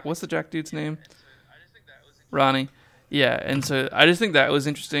 Who's the Jack? What's the Jack dude's name? Ronnie. Yeah, and so I just think that was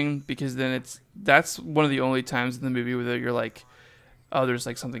interesting because then that's one of the only times in the movie where you're like, oh, there's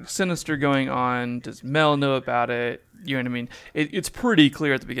like something sinister going on. Does Mel know about it? You know what I mean? It's pretty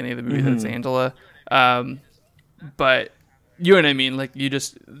clear at the beginning of the movie that it's Angela. But you know what I mean? Like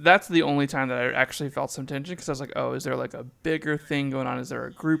that's the only time that I actually felt some tension because I was like, oh, is there like a bigger thing going on? Is there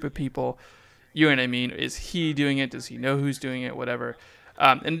a group of people? You know what I mean? Is he doing it? Does he know who's doing it? Whatever.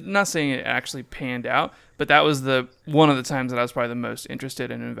 And not saying it actually panned out, but that was one of the times that I was probably the most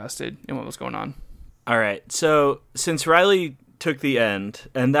interested and invested in what was going on. All right. So since Riley took the end,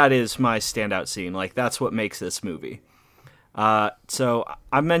 and that is my standout scene. Like, that's what makes this movie. So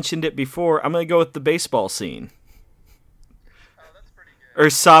I mentioned it before. I'm going to go with the baseball scene. Oh, that's pretty good. Or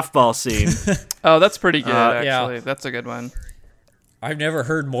softball scene. Oh, that's pretty good, actually. Yeah. That's a good one. I've never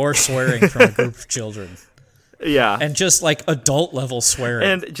heard more swearing from a group of children. Yeah. And just, like, adult-level swearing.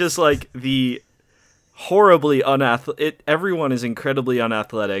 And just, like, the horribly unathletic... Everyone is incredibly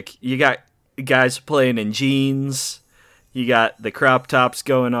unathletic. You got guys playing in jeans. You got the crop tops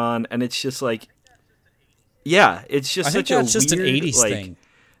going on. And it's just, like... Yeah, it's just such a weird, just an 80s like, thing.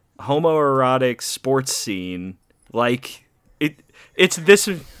 Homoerotic sports scene. Like, it's this...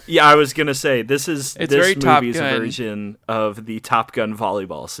 Yeah, I was going to say, this movie's version of the Top Gun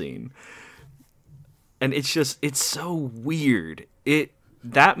volleyball scene. And it's so weird.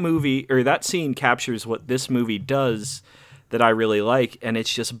 That scene captures what this movie does that I really like, and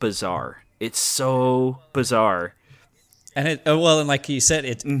it's just bizarre. It's so bizarre. And and like you said,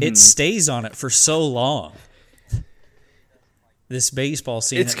 it stays on it for so long. This baseball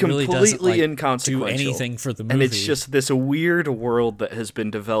scene, it's really completely doesn't inconsequential. Do anything for the movie. And it's just this weird world that has been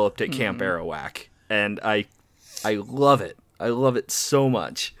developed at Camp Arawak. And I love it. I love it so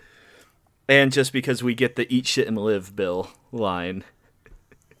much. And just because we get the eat shit and live, Bill line.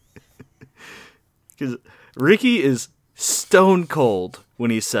 Because Ricky is stone cold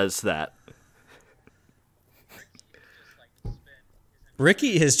when he says that.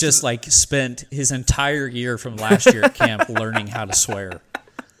 Ricky has just like spent his entire year from last year at camp learning how to swear.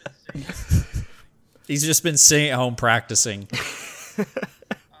 He's just been sitting at home practicing.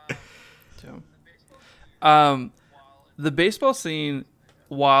 The baseball scene,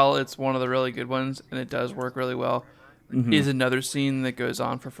 while it's one of the really good ones and it does work really well, is another scene that goes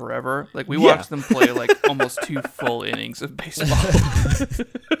on for forever. Like we watched them play like almost 2 full innings of baseball.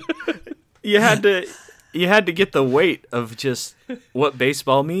 You had to get the weight of just what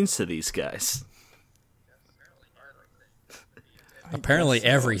baseball means to these guys. Apparently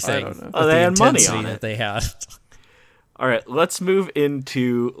everything. Oh, they had money on it. That they had. All right, let's move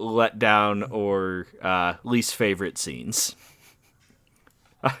into letdown or least favorite scenes.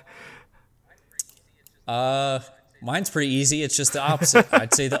 Mine's pretty easy. It's just the opposite.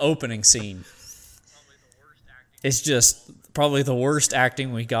 I'd say the opening scene. It's just probably the worst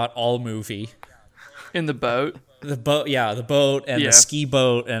acting we got all movie. In the boat? The boat and the ski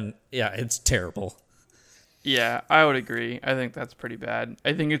boat, and it's terrible. Yeah, I would agree. I think that's pretty bad.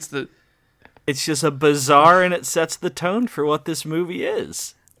 I think it's just a bizarre, and it sets the tone for what this movie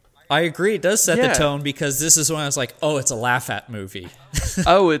is. I agree. It does set the tone because this is when I was like, oh, it's a laugh at movie.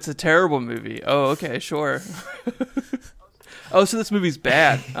 Oh, it's a terrible movie. Oh, okay, sure. Oh, so this movie's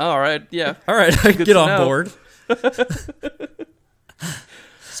bad. All right, yeah. All right, I can get on board.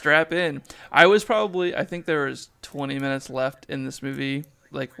 Strap in. I think there was 20 minutes left in this movie,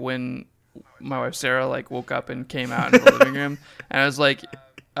 like when my wife Sarah like woke up and came out into the living room, and I was like,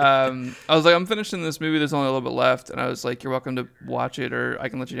 I'm finishing this movie. There's only a little bit left, and I was like, you're welcome to watch it, or I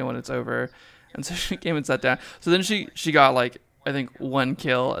can let you know when it's over. And so she came and sat down. So then she got like I think 1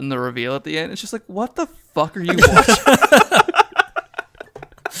 kill and the reveal at the end. It's just like, what the fuck are you watching?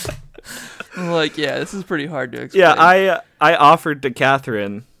 I'm like, yeah, this is pretty hard to explain. Yeah, I offered to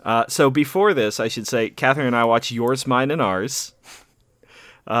Catherine. So before this, I should say, Catherine and I watched Yours, Mine, and Ours,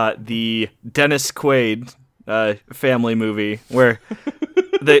 the Dennis Quaid family movie, where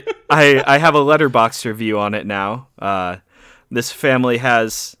I have a Letterboxd review on it now. This family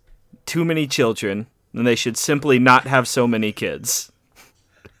has too many children, and they should simply not have so many kids.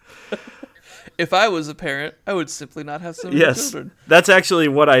 If I was a parent, I would simply not have so many children. That's actually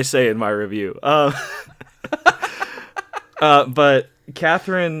what I say in my review. But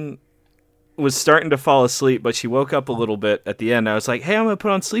Catherine was starting to fall asleep, but she woke up a little bit at the end. I was like, hey, I'm going to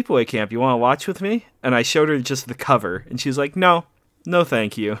put on Sleepaway Camp. You want to watch with me? And I showed her just the cover, and she was like, no,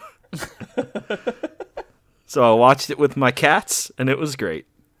 thank you. So I watched it with my cats, and it was great.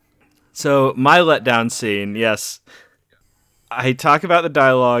 So my letdown scene, yes. I talk about the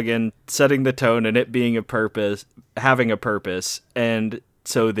dialogue and setting the tone and it being having a purpose. And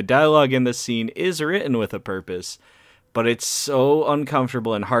so the dialogue in this scene is written with a purpose, but it's so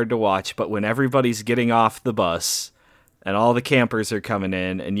uncomfortable and hard to watch. But when everybody's getting off the bus and all the campers are coming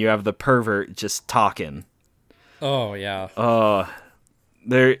in and you have the pervert just talking. Oh, yeah.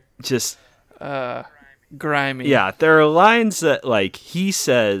 They're just... grimy. Yeah, there are lines that, like, he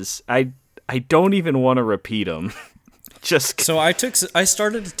says, I don't even want to repeat them. So I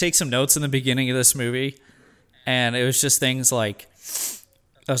started to take some notes in the beginning of this movie, and it was just things like,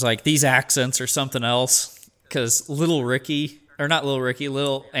 I was like, these accents or something else, because little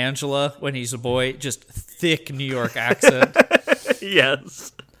Angela, when he's a boy, just thick New York accent.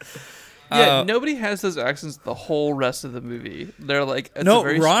 Yes. Yeah, nobody has those accents the whole rest of the movie. They're like, it's No, a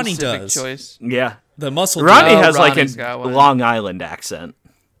very Ronnie specific does. choice. Yeah. The muscle. Ronnie has Ronnie's like got a one. Long Island accent.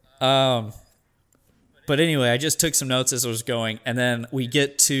 But anyway, I just took some notes as I was going, and then we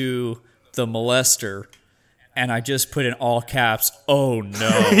get to the molester, and I just put in all caps, "Oh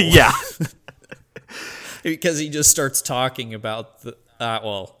no!" Yeah. Because he just starts talking about the.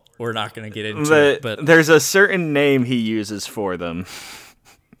 Well, we're not going to get into it, but there's a certain name he uses for them.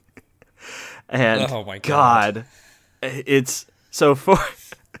 And oh my God. It's so for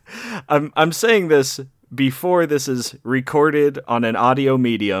I'm saying this before this is recorded on an audio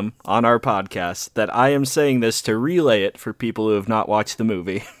medium on our podcast, that I am saying this to relay it for people who have not watched the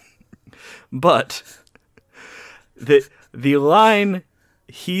movie. But the line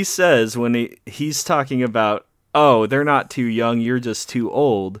he says when he's talking about, oh, they're not too young, you're just too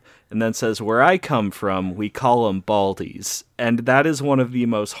old, and then says, where I come from, we call them baldies. And that is one of the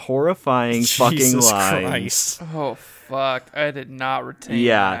most horrifying fucking lines. Christ. Oh, fuck. I did not retain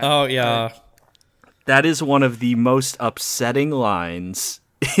Yeah. that. Oh, yeah. That is one of the most upsetting lines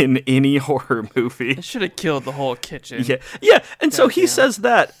in any horror movie. It should have killed the whole kitchen. Yeah. And so he Goddamn. says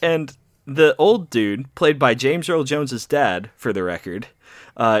that, and the old dude, played by James Earl Jones' dad, for the record,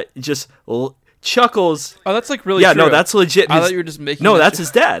 just chuckles. Oh, that's like really Yeah, true. no, that's legit. I thought you were just making No, that that's shit.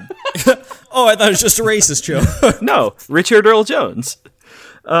 his dad. Oh, I thought it was just a racist joke. No, Richard Earl Jones.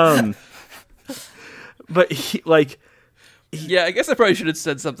 But he, like, Yeah, I guess I probably should have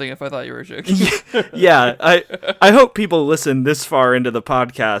said something if I thought you were joking. yeah, I hope people listen this far into the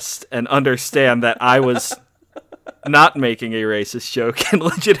podcast and understand that I was not making a racist joke and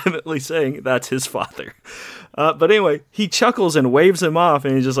legitimately saying that's his father. But anyway, he chuckles and waves him off,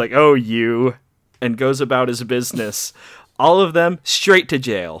 and he's just like, oh, you, and goes about his business. All of them straight to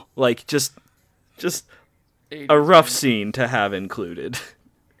jail. Like, just a rough scene to have included.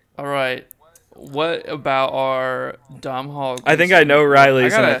 All right. What about our Dom Hall? I think I know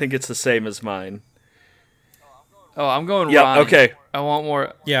Riley's, and I gotta- think it's the same as mine. Oh, I'm going Yeah, Ronnie. okay. I want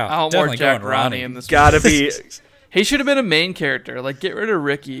more. Yeah, I want more definitely Jack going Ronnie Ronnie. in this. Gotta be... He should have been a main character. Like, get rid of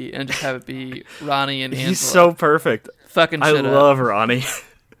Ricky and just have it be Ronnie and Angela. He's so perfect. fucking I shit up. love Ronnie.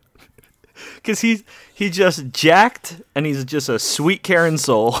 Because he's just jacked, and he's just a sweet Karen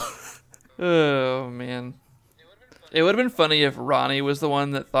soul. Oh man. It would have been funny if Ronnie was the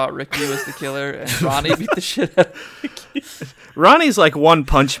one that thought Ricky was the killer, and Ronnie beat the shit out of Ricky. Ronnie's like One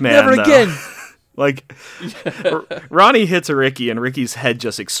Punch Man. Never though. again. Like, Ronnie hits a Ricky, and Ricky's head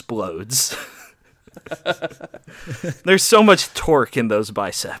just explodes. There's so much torque in those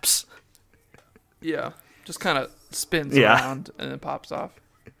biceps. Yeah, just kind of spins Yeah. around and then pops off.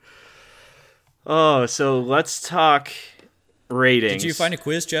 Oh, so let's talk ratings. Did you find a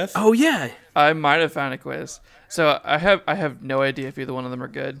quiz, Jeff? Oh, yeah. I might have found a quiz. So I have no idea if either one of them are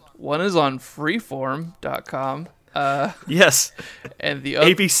good. One is on freeform.com. Yes. And the other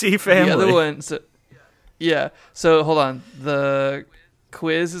ABC Family. The other one, so hold on. The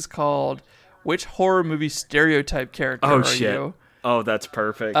quiz is called "Which horror movie stereotype character Oh, are shit. you?" Oh, that's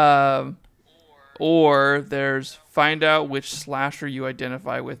perfect. Or there's "Find out which slasher you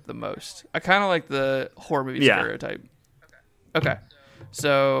identify with the most." I kind of like the horror movie Yeah. stereotype. Okay,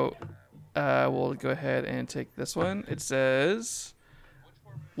 so we'll go ahead and take this one. It says,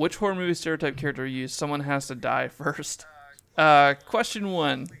 "Which horror movie stereotype character are you? Someone has to die first." Question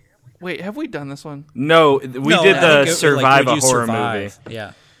 1. Wait, have we done this one? No, we did the survive a horror movie.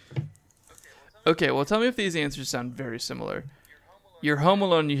 Yeah. Okay, well, tell me if these answers sound very similar. You're home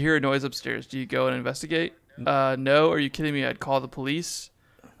alone, you hear a noise upstairs. Do you go and investigate? No, are you kidding me? I'd call the police.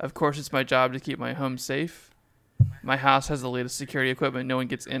 Of course, it's my job to keep my home safe. My house has the latest security equipment. No one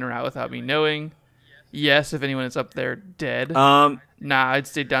gets in or out without me knowing. Yes, if anyone is up there, dead. Nah, I'd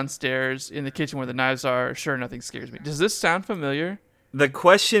stay downstairs in the kitchen where the knives are. Sure, nothing scares me. Does this sound familiar? The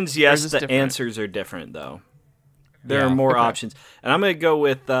questions, yes. this The different? answers are different, though. There Yeah. are more Okay. options, and I'm gonna go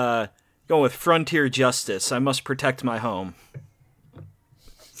with frontier justice. I must protect my home.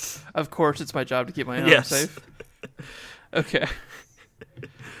 Of course, it's my job to keep my home Yes. safe. Okay.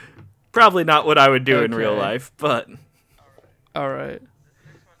 Probably not what I would do in real Okay. life, but All right.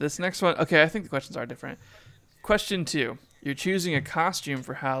 This next one. Okay, I think the questions are different. Question 2. You're choosing a costume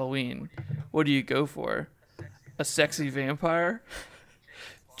for Halloween. What do you go for? A sexy vampire?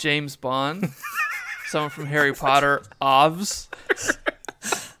 James Bond? Someone from Harry Potter? Ovs?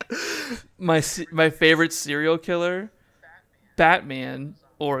 My favorite serial killer? Batman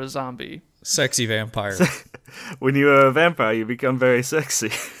or a zombie? Sexy vampire. when you are a vampire, you become very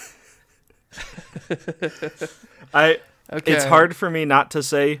sexy. Okay. It's hard for me not to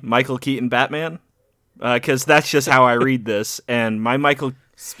say Michael Keaton Batman, because that's just how I read this. And my Michael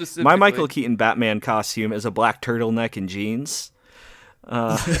Keaton Batman costume is a black turtleneck and jeans.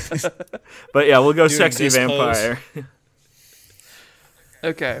 But yeah, we'll go sexy vampire.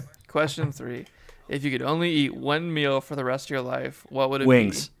 Okay, question 3. If you could only eat one meal for the rest of your life, what would it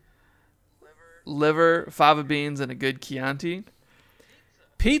Wings. be? Liver, fava beans, and a good Chianti.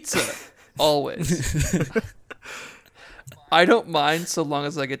 Pizza, always. I don't mind so long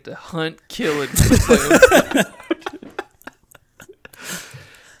as I get to hunt, kill, and cook my own food.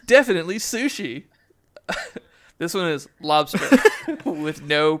 Definitely sushi. This one is lobster with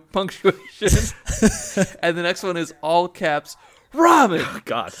no punctuation. And the next one is all caps, ramen. Oh,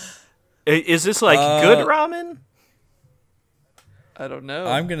 God. Is this like good ramen? I don't know.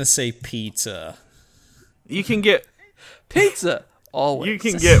 I'm going to say pizza. You can get pizza always. You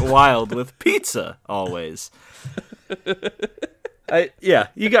can get wild with pizza always. Yeah,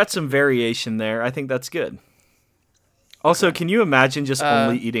 you got some variation there. I think that's good. Also, can you imagine just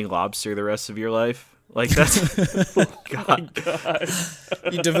only eating lobster the rest of your life? Like that's oh God.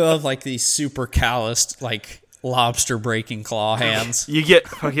 You develop like these super calloused like lobster breaking claw hands. You get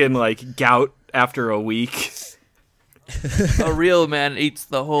fucking like gout after a week. A real man eats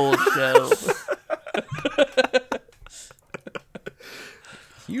the whole show.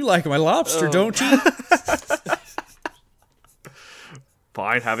 You like my lobster, don't you?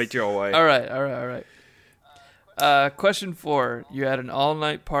 Fine, have it your way. All right. Question 4. You had an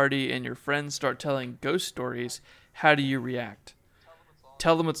all-night party and your friends start telling ghost stories. How do you react?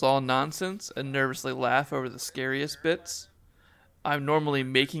 Tell them it's all nonsense and nervously laugh over the scariest bits. I'm normally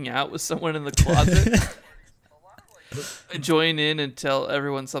making out with someone in the closet. Join in and tell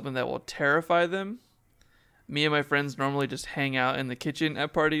everyone something that will terrify them. Me and my friends normally just hang out in the kitchen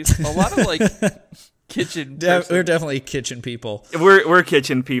at parties. A lot of like kitchen. We're definitely kitchen people. We're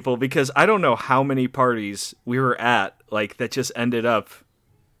kitchen people because I don't know how many parties we were at like that just ended up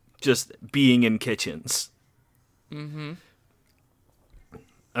just being in kitchens. Mm-hmm.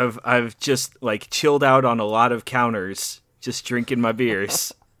 I've just like chilled out on a lot of counters, just drinking my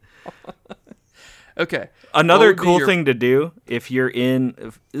beers. Okay. Another cool thing to do if you're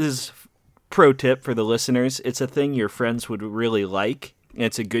this is pro tip for the listeners. It's a thing your friends would really like. And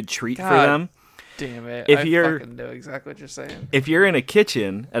it's a good treat for them. Damn it. I fucking know exactly what you're saying. If you're in a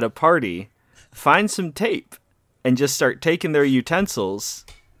kitchen at a party, find some tape and just start taking their utensils,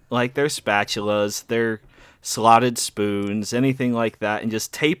 like their spatulas, their slotted spoons, anything like that, and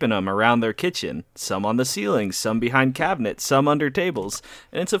just taping them around their kitchen. Some on the ceilings, some behind cabinets, some under tables.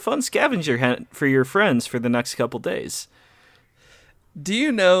 And it's a fun scavenger hunt for your friends for the next couple days. Do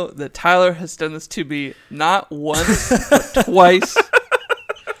you know that Tyler has done this to me not once, but twice,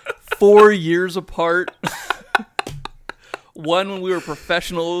 4 years apart? One when we were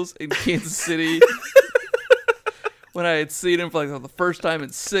professionals in Kansas City, when I had seen him for like the first time in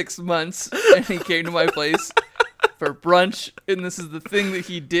 6 months, and he came to my place for brunch, and this is the thing that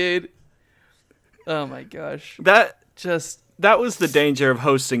he did. Oh my gosh. That was the danger of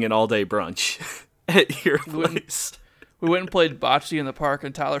hosting an all-day brunch at your place. We went and played bocce in the park,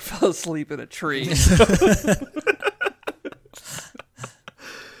 and Tyler fell asleep in a tree.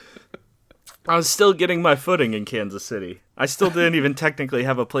 I was still getting my footing in Kansas City. I still didn't even technically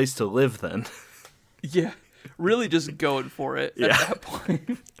have a place to live then. Yeah, really just going for it at that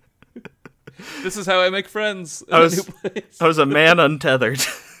point. This is how I make friends in a new place. I was a man untethered.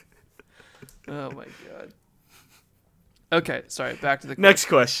 Oh my god. Okay, sorry, back to the question. Next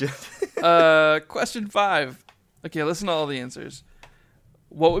question. Question 5. Okay, listen to all the answers.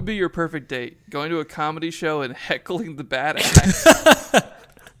 What would be your perfect date? Going to a comedy show and heckling the bad act?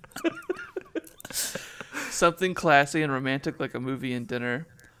 Something classy and romantic like a movie and dinner.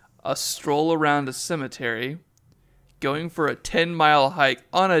 A stroll around a cemetery. Going for a 10-mile hike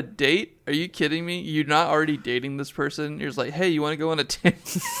on a date? Are you kidding me? You're not already dating this person? You're just like, hey, you want to go on a 10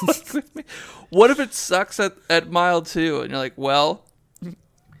 hike with me? What if it sucks at mile 2? And you're like, well,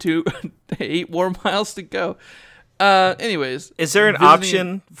 8 more miles to go. Anyways. Is there an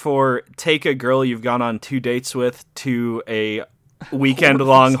option for take a girl you've gone on 2 dates with to a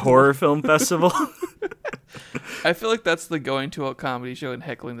weekend-long horror film festival? I feel like that's the going to a comedy show and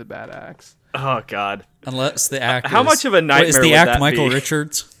heckling the bad acts. Oh, God. Unless the act How much of a nightmare is the would act that Michael be?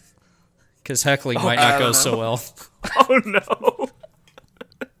 Richards? Because heckling might not go so well. Oh, no.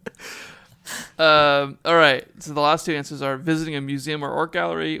 All right. So the last 2 answers are visiting a museum or art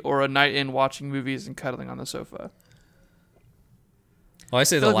gallery or a night in watching movies and cuddling on the sofa. Well, I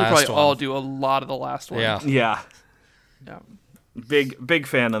say I the feel like last we probably one. all do a lot of the last one. Yeah. Yeah. Big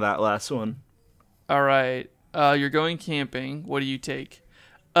fan of that last one. All right. You're going camping. What do you take?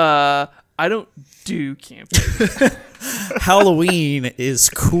 I I don't do camping. Halloween is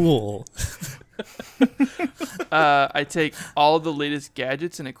cool. I take all of the latest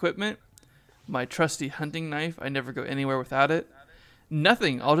gadgets and equipment. My trusty hunting knife. I never go anywhere without it.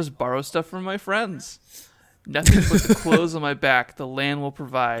 Nothing. I'll just borrow stuff from my friends. Nothing but the clothes on my back the land will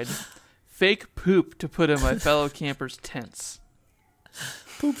provide. Fake poop to put in my fellow campers' tents.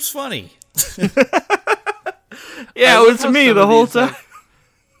 Poop's funny. Yeah, it was me the whole time.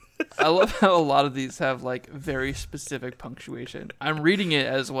 I love how a lot of these have like very specific punctuation. I'm reading it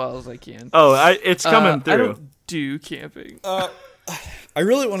as well as I can. Oh, it's coming through. I don't do camping. I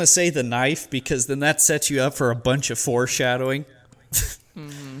really want to say the knife because then that sets you up for a bunch of foreshadowing.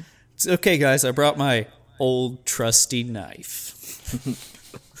 Mm-hmm. It's okay, guys. I brought my old trusty knife.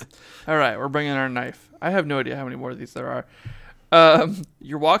 All right, we're bringing our knife. I have no idea how many more of these there are.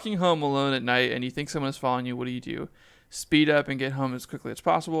 You're walking home alone at night and you think someone is following you. What do? Speed up and get home as quickly as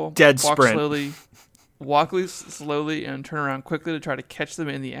possible. Walk slowly and turn around quickly to try to catch them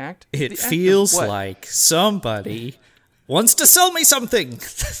in the act. It feels like somebody wants to sell me something.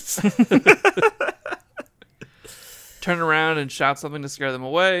 Turn around and shout something to scare them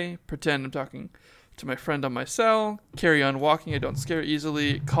away. Pretend I'm talking to my friend on my cell. Carry on walking. I don't scare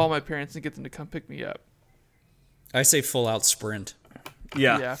easily. Call my parents and get them to come pick me up. I say full out sprint.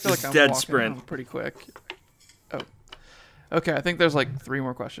 Yeah, I feel like I'm dead walking sprint pretty quick. Oh. Okay, I think there's like 3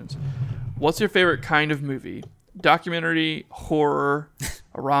 more questions. What's your favorite kind of movie? Documentary, horror,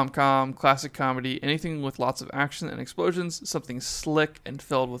 a rom-com, classic comedy, anything with lots of action and explosions, something slick and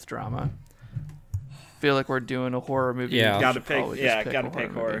filled with drama. Feel like we're doing a horror movie. Yeah, gotta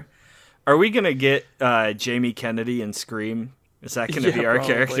pick horror. Are we gonna get Jamie Kennedy in Scream? Is that gonna be our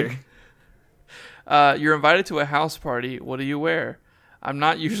character? You're invited to a house party. What do you wear? I'm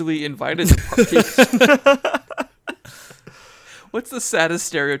not usually invited to parties. What's the saddest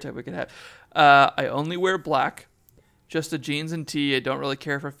stereotype we could have? I only wear black. Just a jeans and tee. I don't really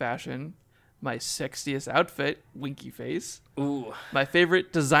care for fashion. My sexiest outfit, winky face. Ooh. My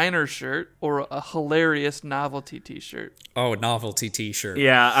favorite designer shirt or a hilarious novelty t-shirt. Oh, novelty t-shirt.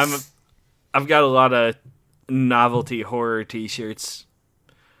 Yeah, I've got a lot of novelty horror t-shirts.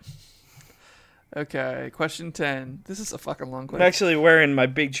 Okay, question 10. This is a fucking long question. I'm actually wearing my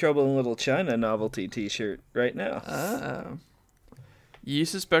Big Trouble in Little China novelty t-shirt right now. Oh. You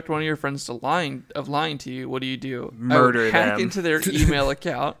suspect one of your friends of lying to you. What do? Murder hack them. into their email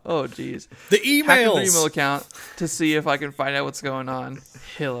account. Oh, jeez. The Hack into their emails. email account to see if I can find out what's going on.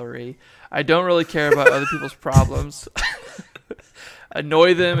 Hillary. I don't really care about other people's problems.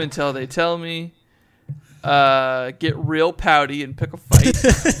 Annoy them until they tell me. Get real pouty and pick a fight.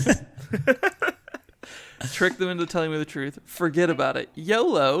 Trick them into telling me the truth. Forget about it.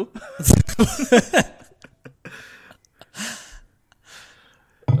 YOLO.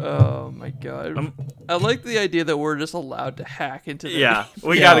 Oh my god. I like the idea that we're just allowed to hack into them. Yeah,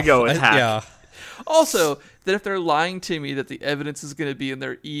 we gotta go with hack. Yeah. Also, that if they're lying to me, that the evidence is going to be in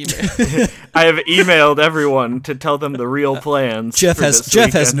their email. I have emailed everyone to tell them the real plans. Jeff has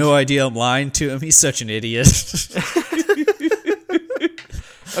has no idea I'm lying to him. He's such an idiot.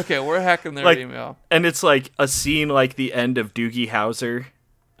 Okay, we're hacking their email. And it's like a scene like the end of Doogie Howser.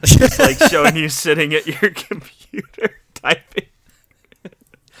 It's like showing you sitting at your computer typing.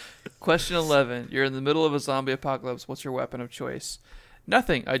 Question 11. You're in the middle of a zombie apocalypse. What's your weapon of choice?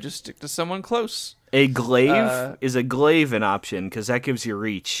 Nothing. I just stick to someone close. A glaive? Is a glaive an option? Because that gives you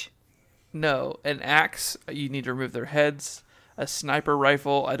reach. No. An axe. You need to remove their heads. A sniper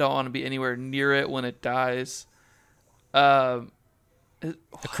rifle. I don't want to be anywhere near it when it dies. A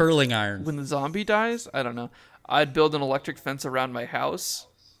curling iron. When the zombie dies? I don't know. I'd build an electric fence around my house.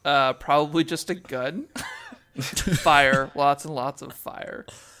 Probably just a gun. Fire. Lots and lots of fire.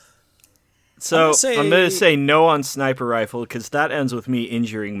 So I'm going to say no on sniper rifle because that ends with me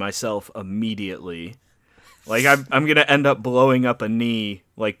injuring myself immediately. Like I'm going to end up blowing up a knee,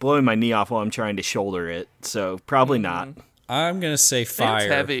 like blowing my knee off while I'm trying to shoulder it. So probably not. I'm going to say fire.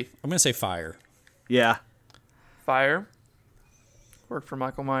 It's heavy. I'm going to say fire. Yeah. Fire. Worked for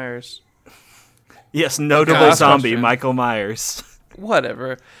Michael Myers. Yes, notable zombie, Michael Myers.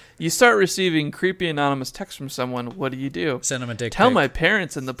 Whatever. You start receiving creepy anonymous texts from someone. What do? Send them a dick Tell pic. my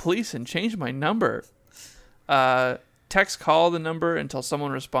parents and the police and change my number. Text call the number until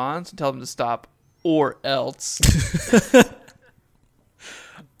someone responds and tell them to stop or else.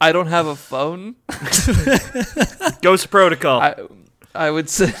 I don't have a phone. Ghost protocol. I would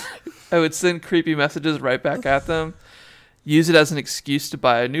send creepy messages right back at them. Use it as an excuse to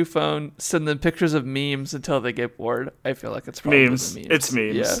buy a new phone. Send them pictures of memes until they get bored. I feel like it's probably memes. The memes. It's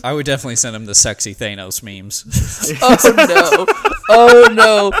memes. Yeah. I would definitely send him the sexy Thanos memes. Oh no! Oh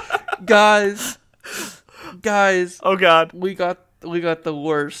no! guys. Oh God. We got the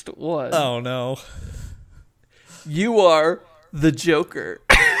worst one. Oh no. You are the Joker.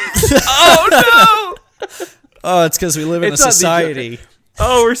 Oh no! Oh, it's because we live in a society.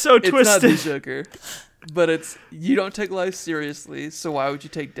 Oh, we're so twisted. It's not the Joker. But it's, you don't take life seriously, so why would you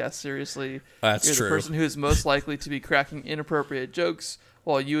take death seriously? That's You're true. the person who is most likely to be cracking inappropriate jokes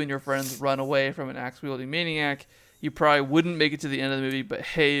while you and your friends run away from an axe-wielding maniac. You probably wouldn't make it to the end of the movie, but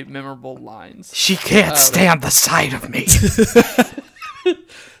hey, memorable lines. She can't stand the sight of me.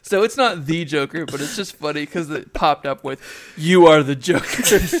 So it's not the Joker, but it's just funny because it popped up with, you are the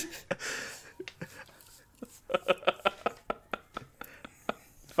Joker.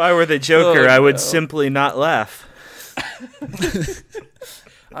 If I were the Joker, I would simply not laugh.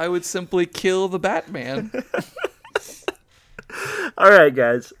 I would simply kill the Batman. All right,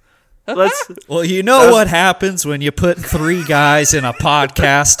 guys. Well, you know what happens when you put 3 guys in a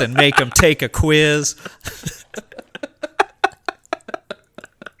podcast and make them take a quiz.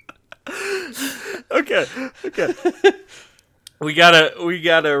 Okay. We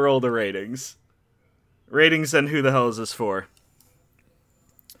gotta roll the ratings. Ratings and who the hell is this for?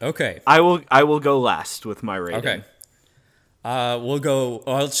 Okay. I will go last with my rating. Okay. We'll go.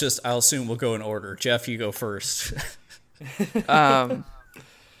 I'll assume we'll go in order. Jeff, you go first.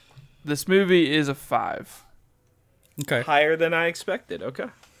 This movie is a 5. Okay. Higher than I expected. Okay.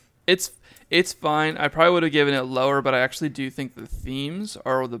 It's fine. I probably would have given it lower, but I actually do think the themes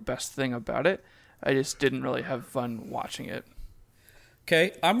are the best thing about it. I just didn't really have fun watching it.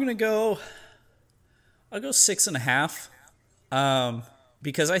 Okay. I'll go 6.5.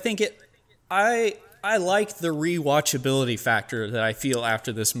 Because I think I like the rewatchability factor that I feel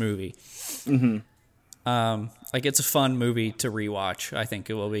after this movie. Mm-hmm. Like, it's a fun movie to rewatch. I think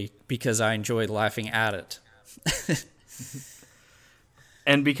it will be, because I enjoyed laughing at it.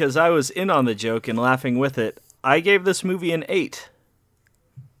 And because I was in on the joke and laughing with it, I gave this movie an 8.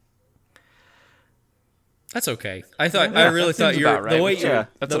 That's okay. I really thought you were, right.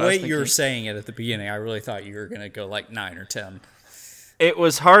 the way you were saying it at the beginning, I really thought you were going to go like 9 or 10. It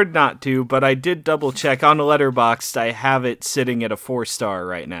was hard not to, but I did double check on Letterboxd. I have it sitting at a 4-star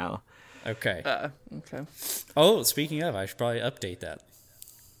right now. Okay. Okay. Oh, speaking of, I should probably update that.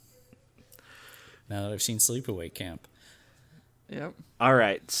 Now that I've seen Sleepaway Camp. Yep. All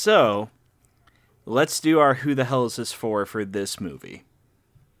right, so let's do our who the hell is this for this movie.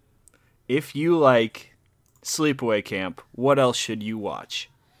 If you like Sleepaway Camp, what else should you watch?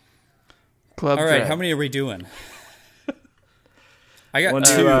 All right, how many are we doing? I got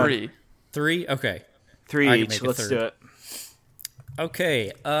 2, 3. Okay. 3 each. Let's do it.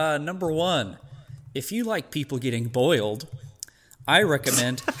 Okay. Number 1. If you like people getting boiled, I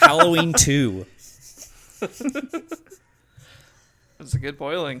recommend Halloween 2. It's a good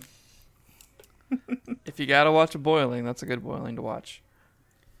boiling. If you gotta watch a boiling, that's a good boiling to watch.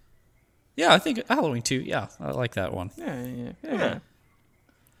 Yeah, I think Halloween 2. Yeah, I like that one. Yeah.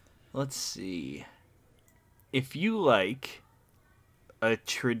 Let's see. If you like a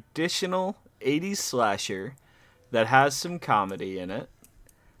traditional 80s slasher that has some comedy in it,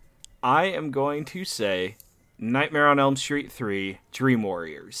 I am going to say Nightmare on Elm Street 3, Dream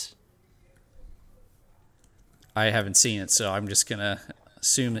Warriors. I haven't seen it, so I'm just going to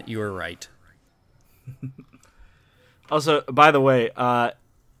assume that you were right. Also, by the way,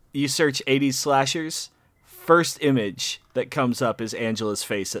 you search 80s slashers, first image that comes up is Angela's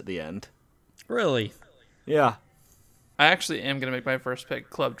face at the end. Really? Yeah. I actually am going to make my first pick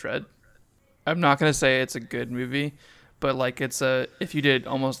Club Dread. I'm not going to say it's a good movie, but like if you did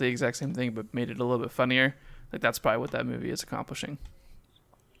almost the exact same thing but made it a little bit funnier, like that's probably what that movie is accomplishing.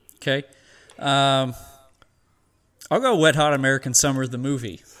 Okay. I'll go Wet Hot American Summer, the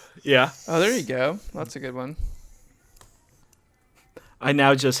movie. Yeah. Oh, there you go. That's a good one. I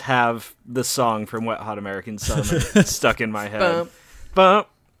now just have the song from Wet Hot American Summer stuck in my head. Bump.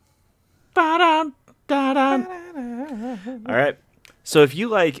 Ba-dum, da-dum. All right. So if you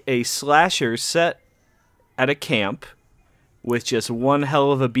like a slasher set at a camp with just one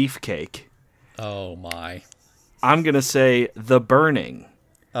hell of a beefcake, oh my, I'm gonna say The Burning.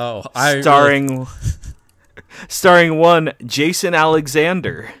 Oh, starring one Jason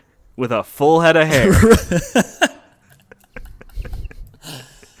Alexander with a full head of hair.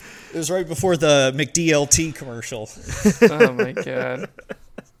 It was right before the McDLT commercial. Oh my god.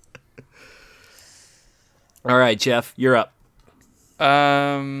 All right, Jeff, you're up.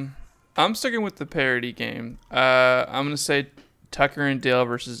 I'm sticking with the parody game. I'm gonna say Tucker and Dale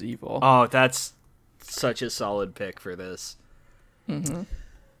versus Evil. Oh, that's such a solid pick for this. Mm-hmm.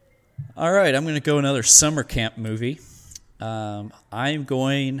 All right, I'm going to go another summer camp movie. I'm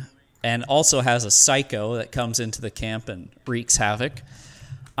going and also has a psycho that comes into the camp and wreaks havoc.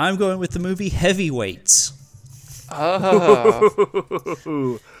 I'm going with the movie Heavyweights.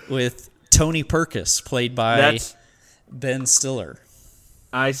 Oh. With Tony Perkis, played by Ben Stiller.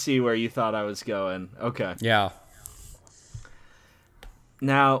 I see where you thought I was going. Okay. Yeah.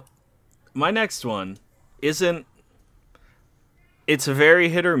 Now, my next one isn't... It's very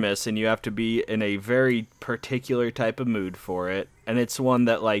hit or miss, and you have to be in a very particular type of mood for it. And it's one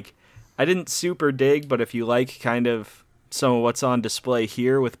that, like, I didn't super dig, but if you like kind of some of what's on display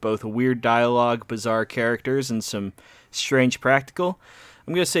here with both weird dialogue, bizarre characters, and some strange practical,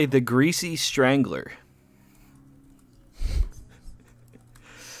 I'm going to say The Greasy Strangler.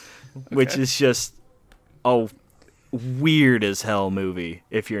 Which is just a weird as hell movie,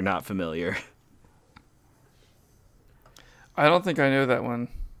 if you're not familiar. I don't think I know that one.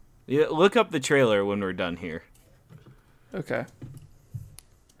 Yeah, look up the trailer when we're done here. Okay.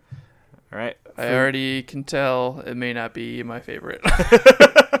 All right. I already can tell it may not be my favorite.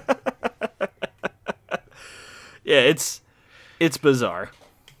 Yeah, it's bizarre.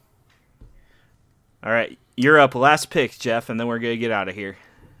 All right, you're up. Last pick, Jeff, and then we're going to get out of here.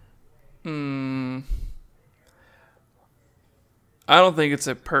 I don't think it's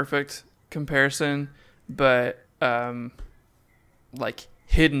a perfect comparison, but like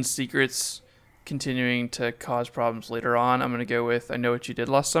hidden secrets continuing to cause problems later on, I'm going to go with I Know What You Did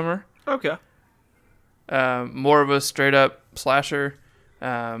Last Summer. Okay. More of a straight up slasher,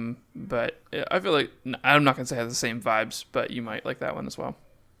 but I feel like I'm not going to say it has the same vibes, but you might like that one as well.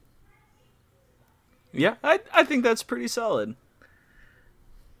 Yeah, I think that's pretty solid.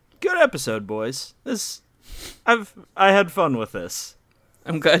 Good episode, boys. I had fun with this.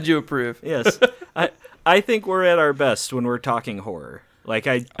 I'm glad you approve. Yes. I think we're at our best when we're talking horror. Like,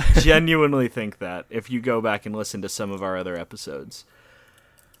 I genuinely think that if you go back and listen to some of our other episodes.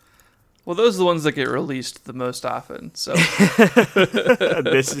 Well, those are the ones that get released the most often, so.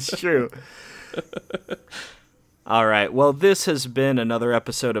 This is true. All right. Well, this has been another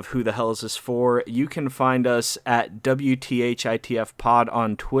episode of Who the Hell Is This For? You can find us at WTHITF Pod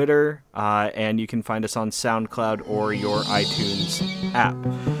on Twitter, and you can find us on SoundCloud or your iTunes app.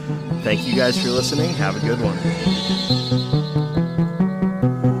 Thank you guys for listening. Have a good one.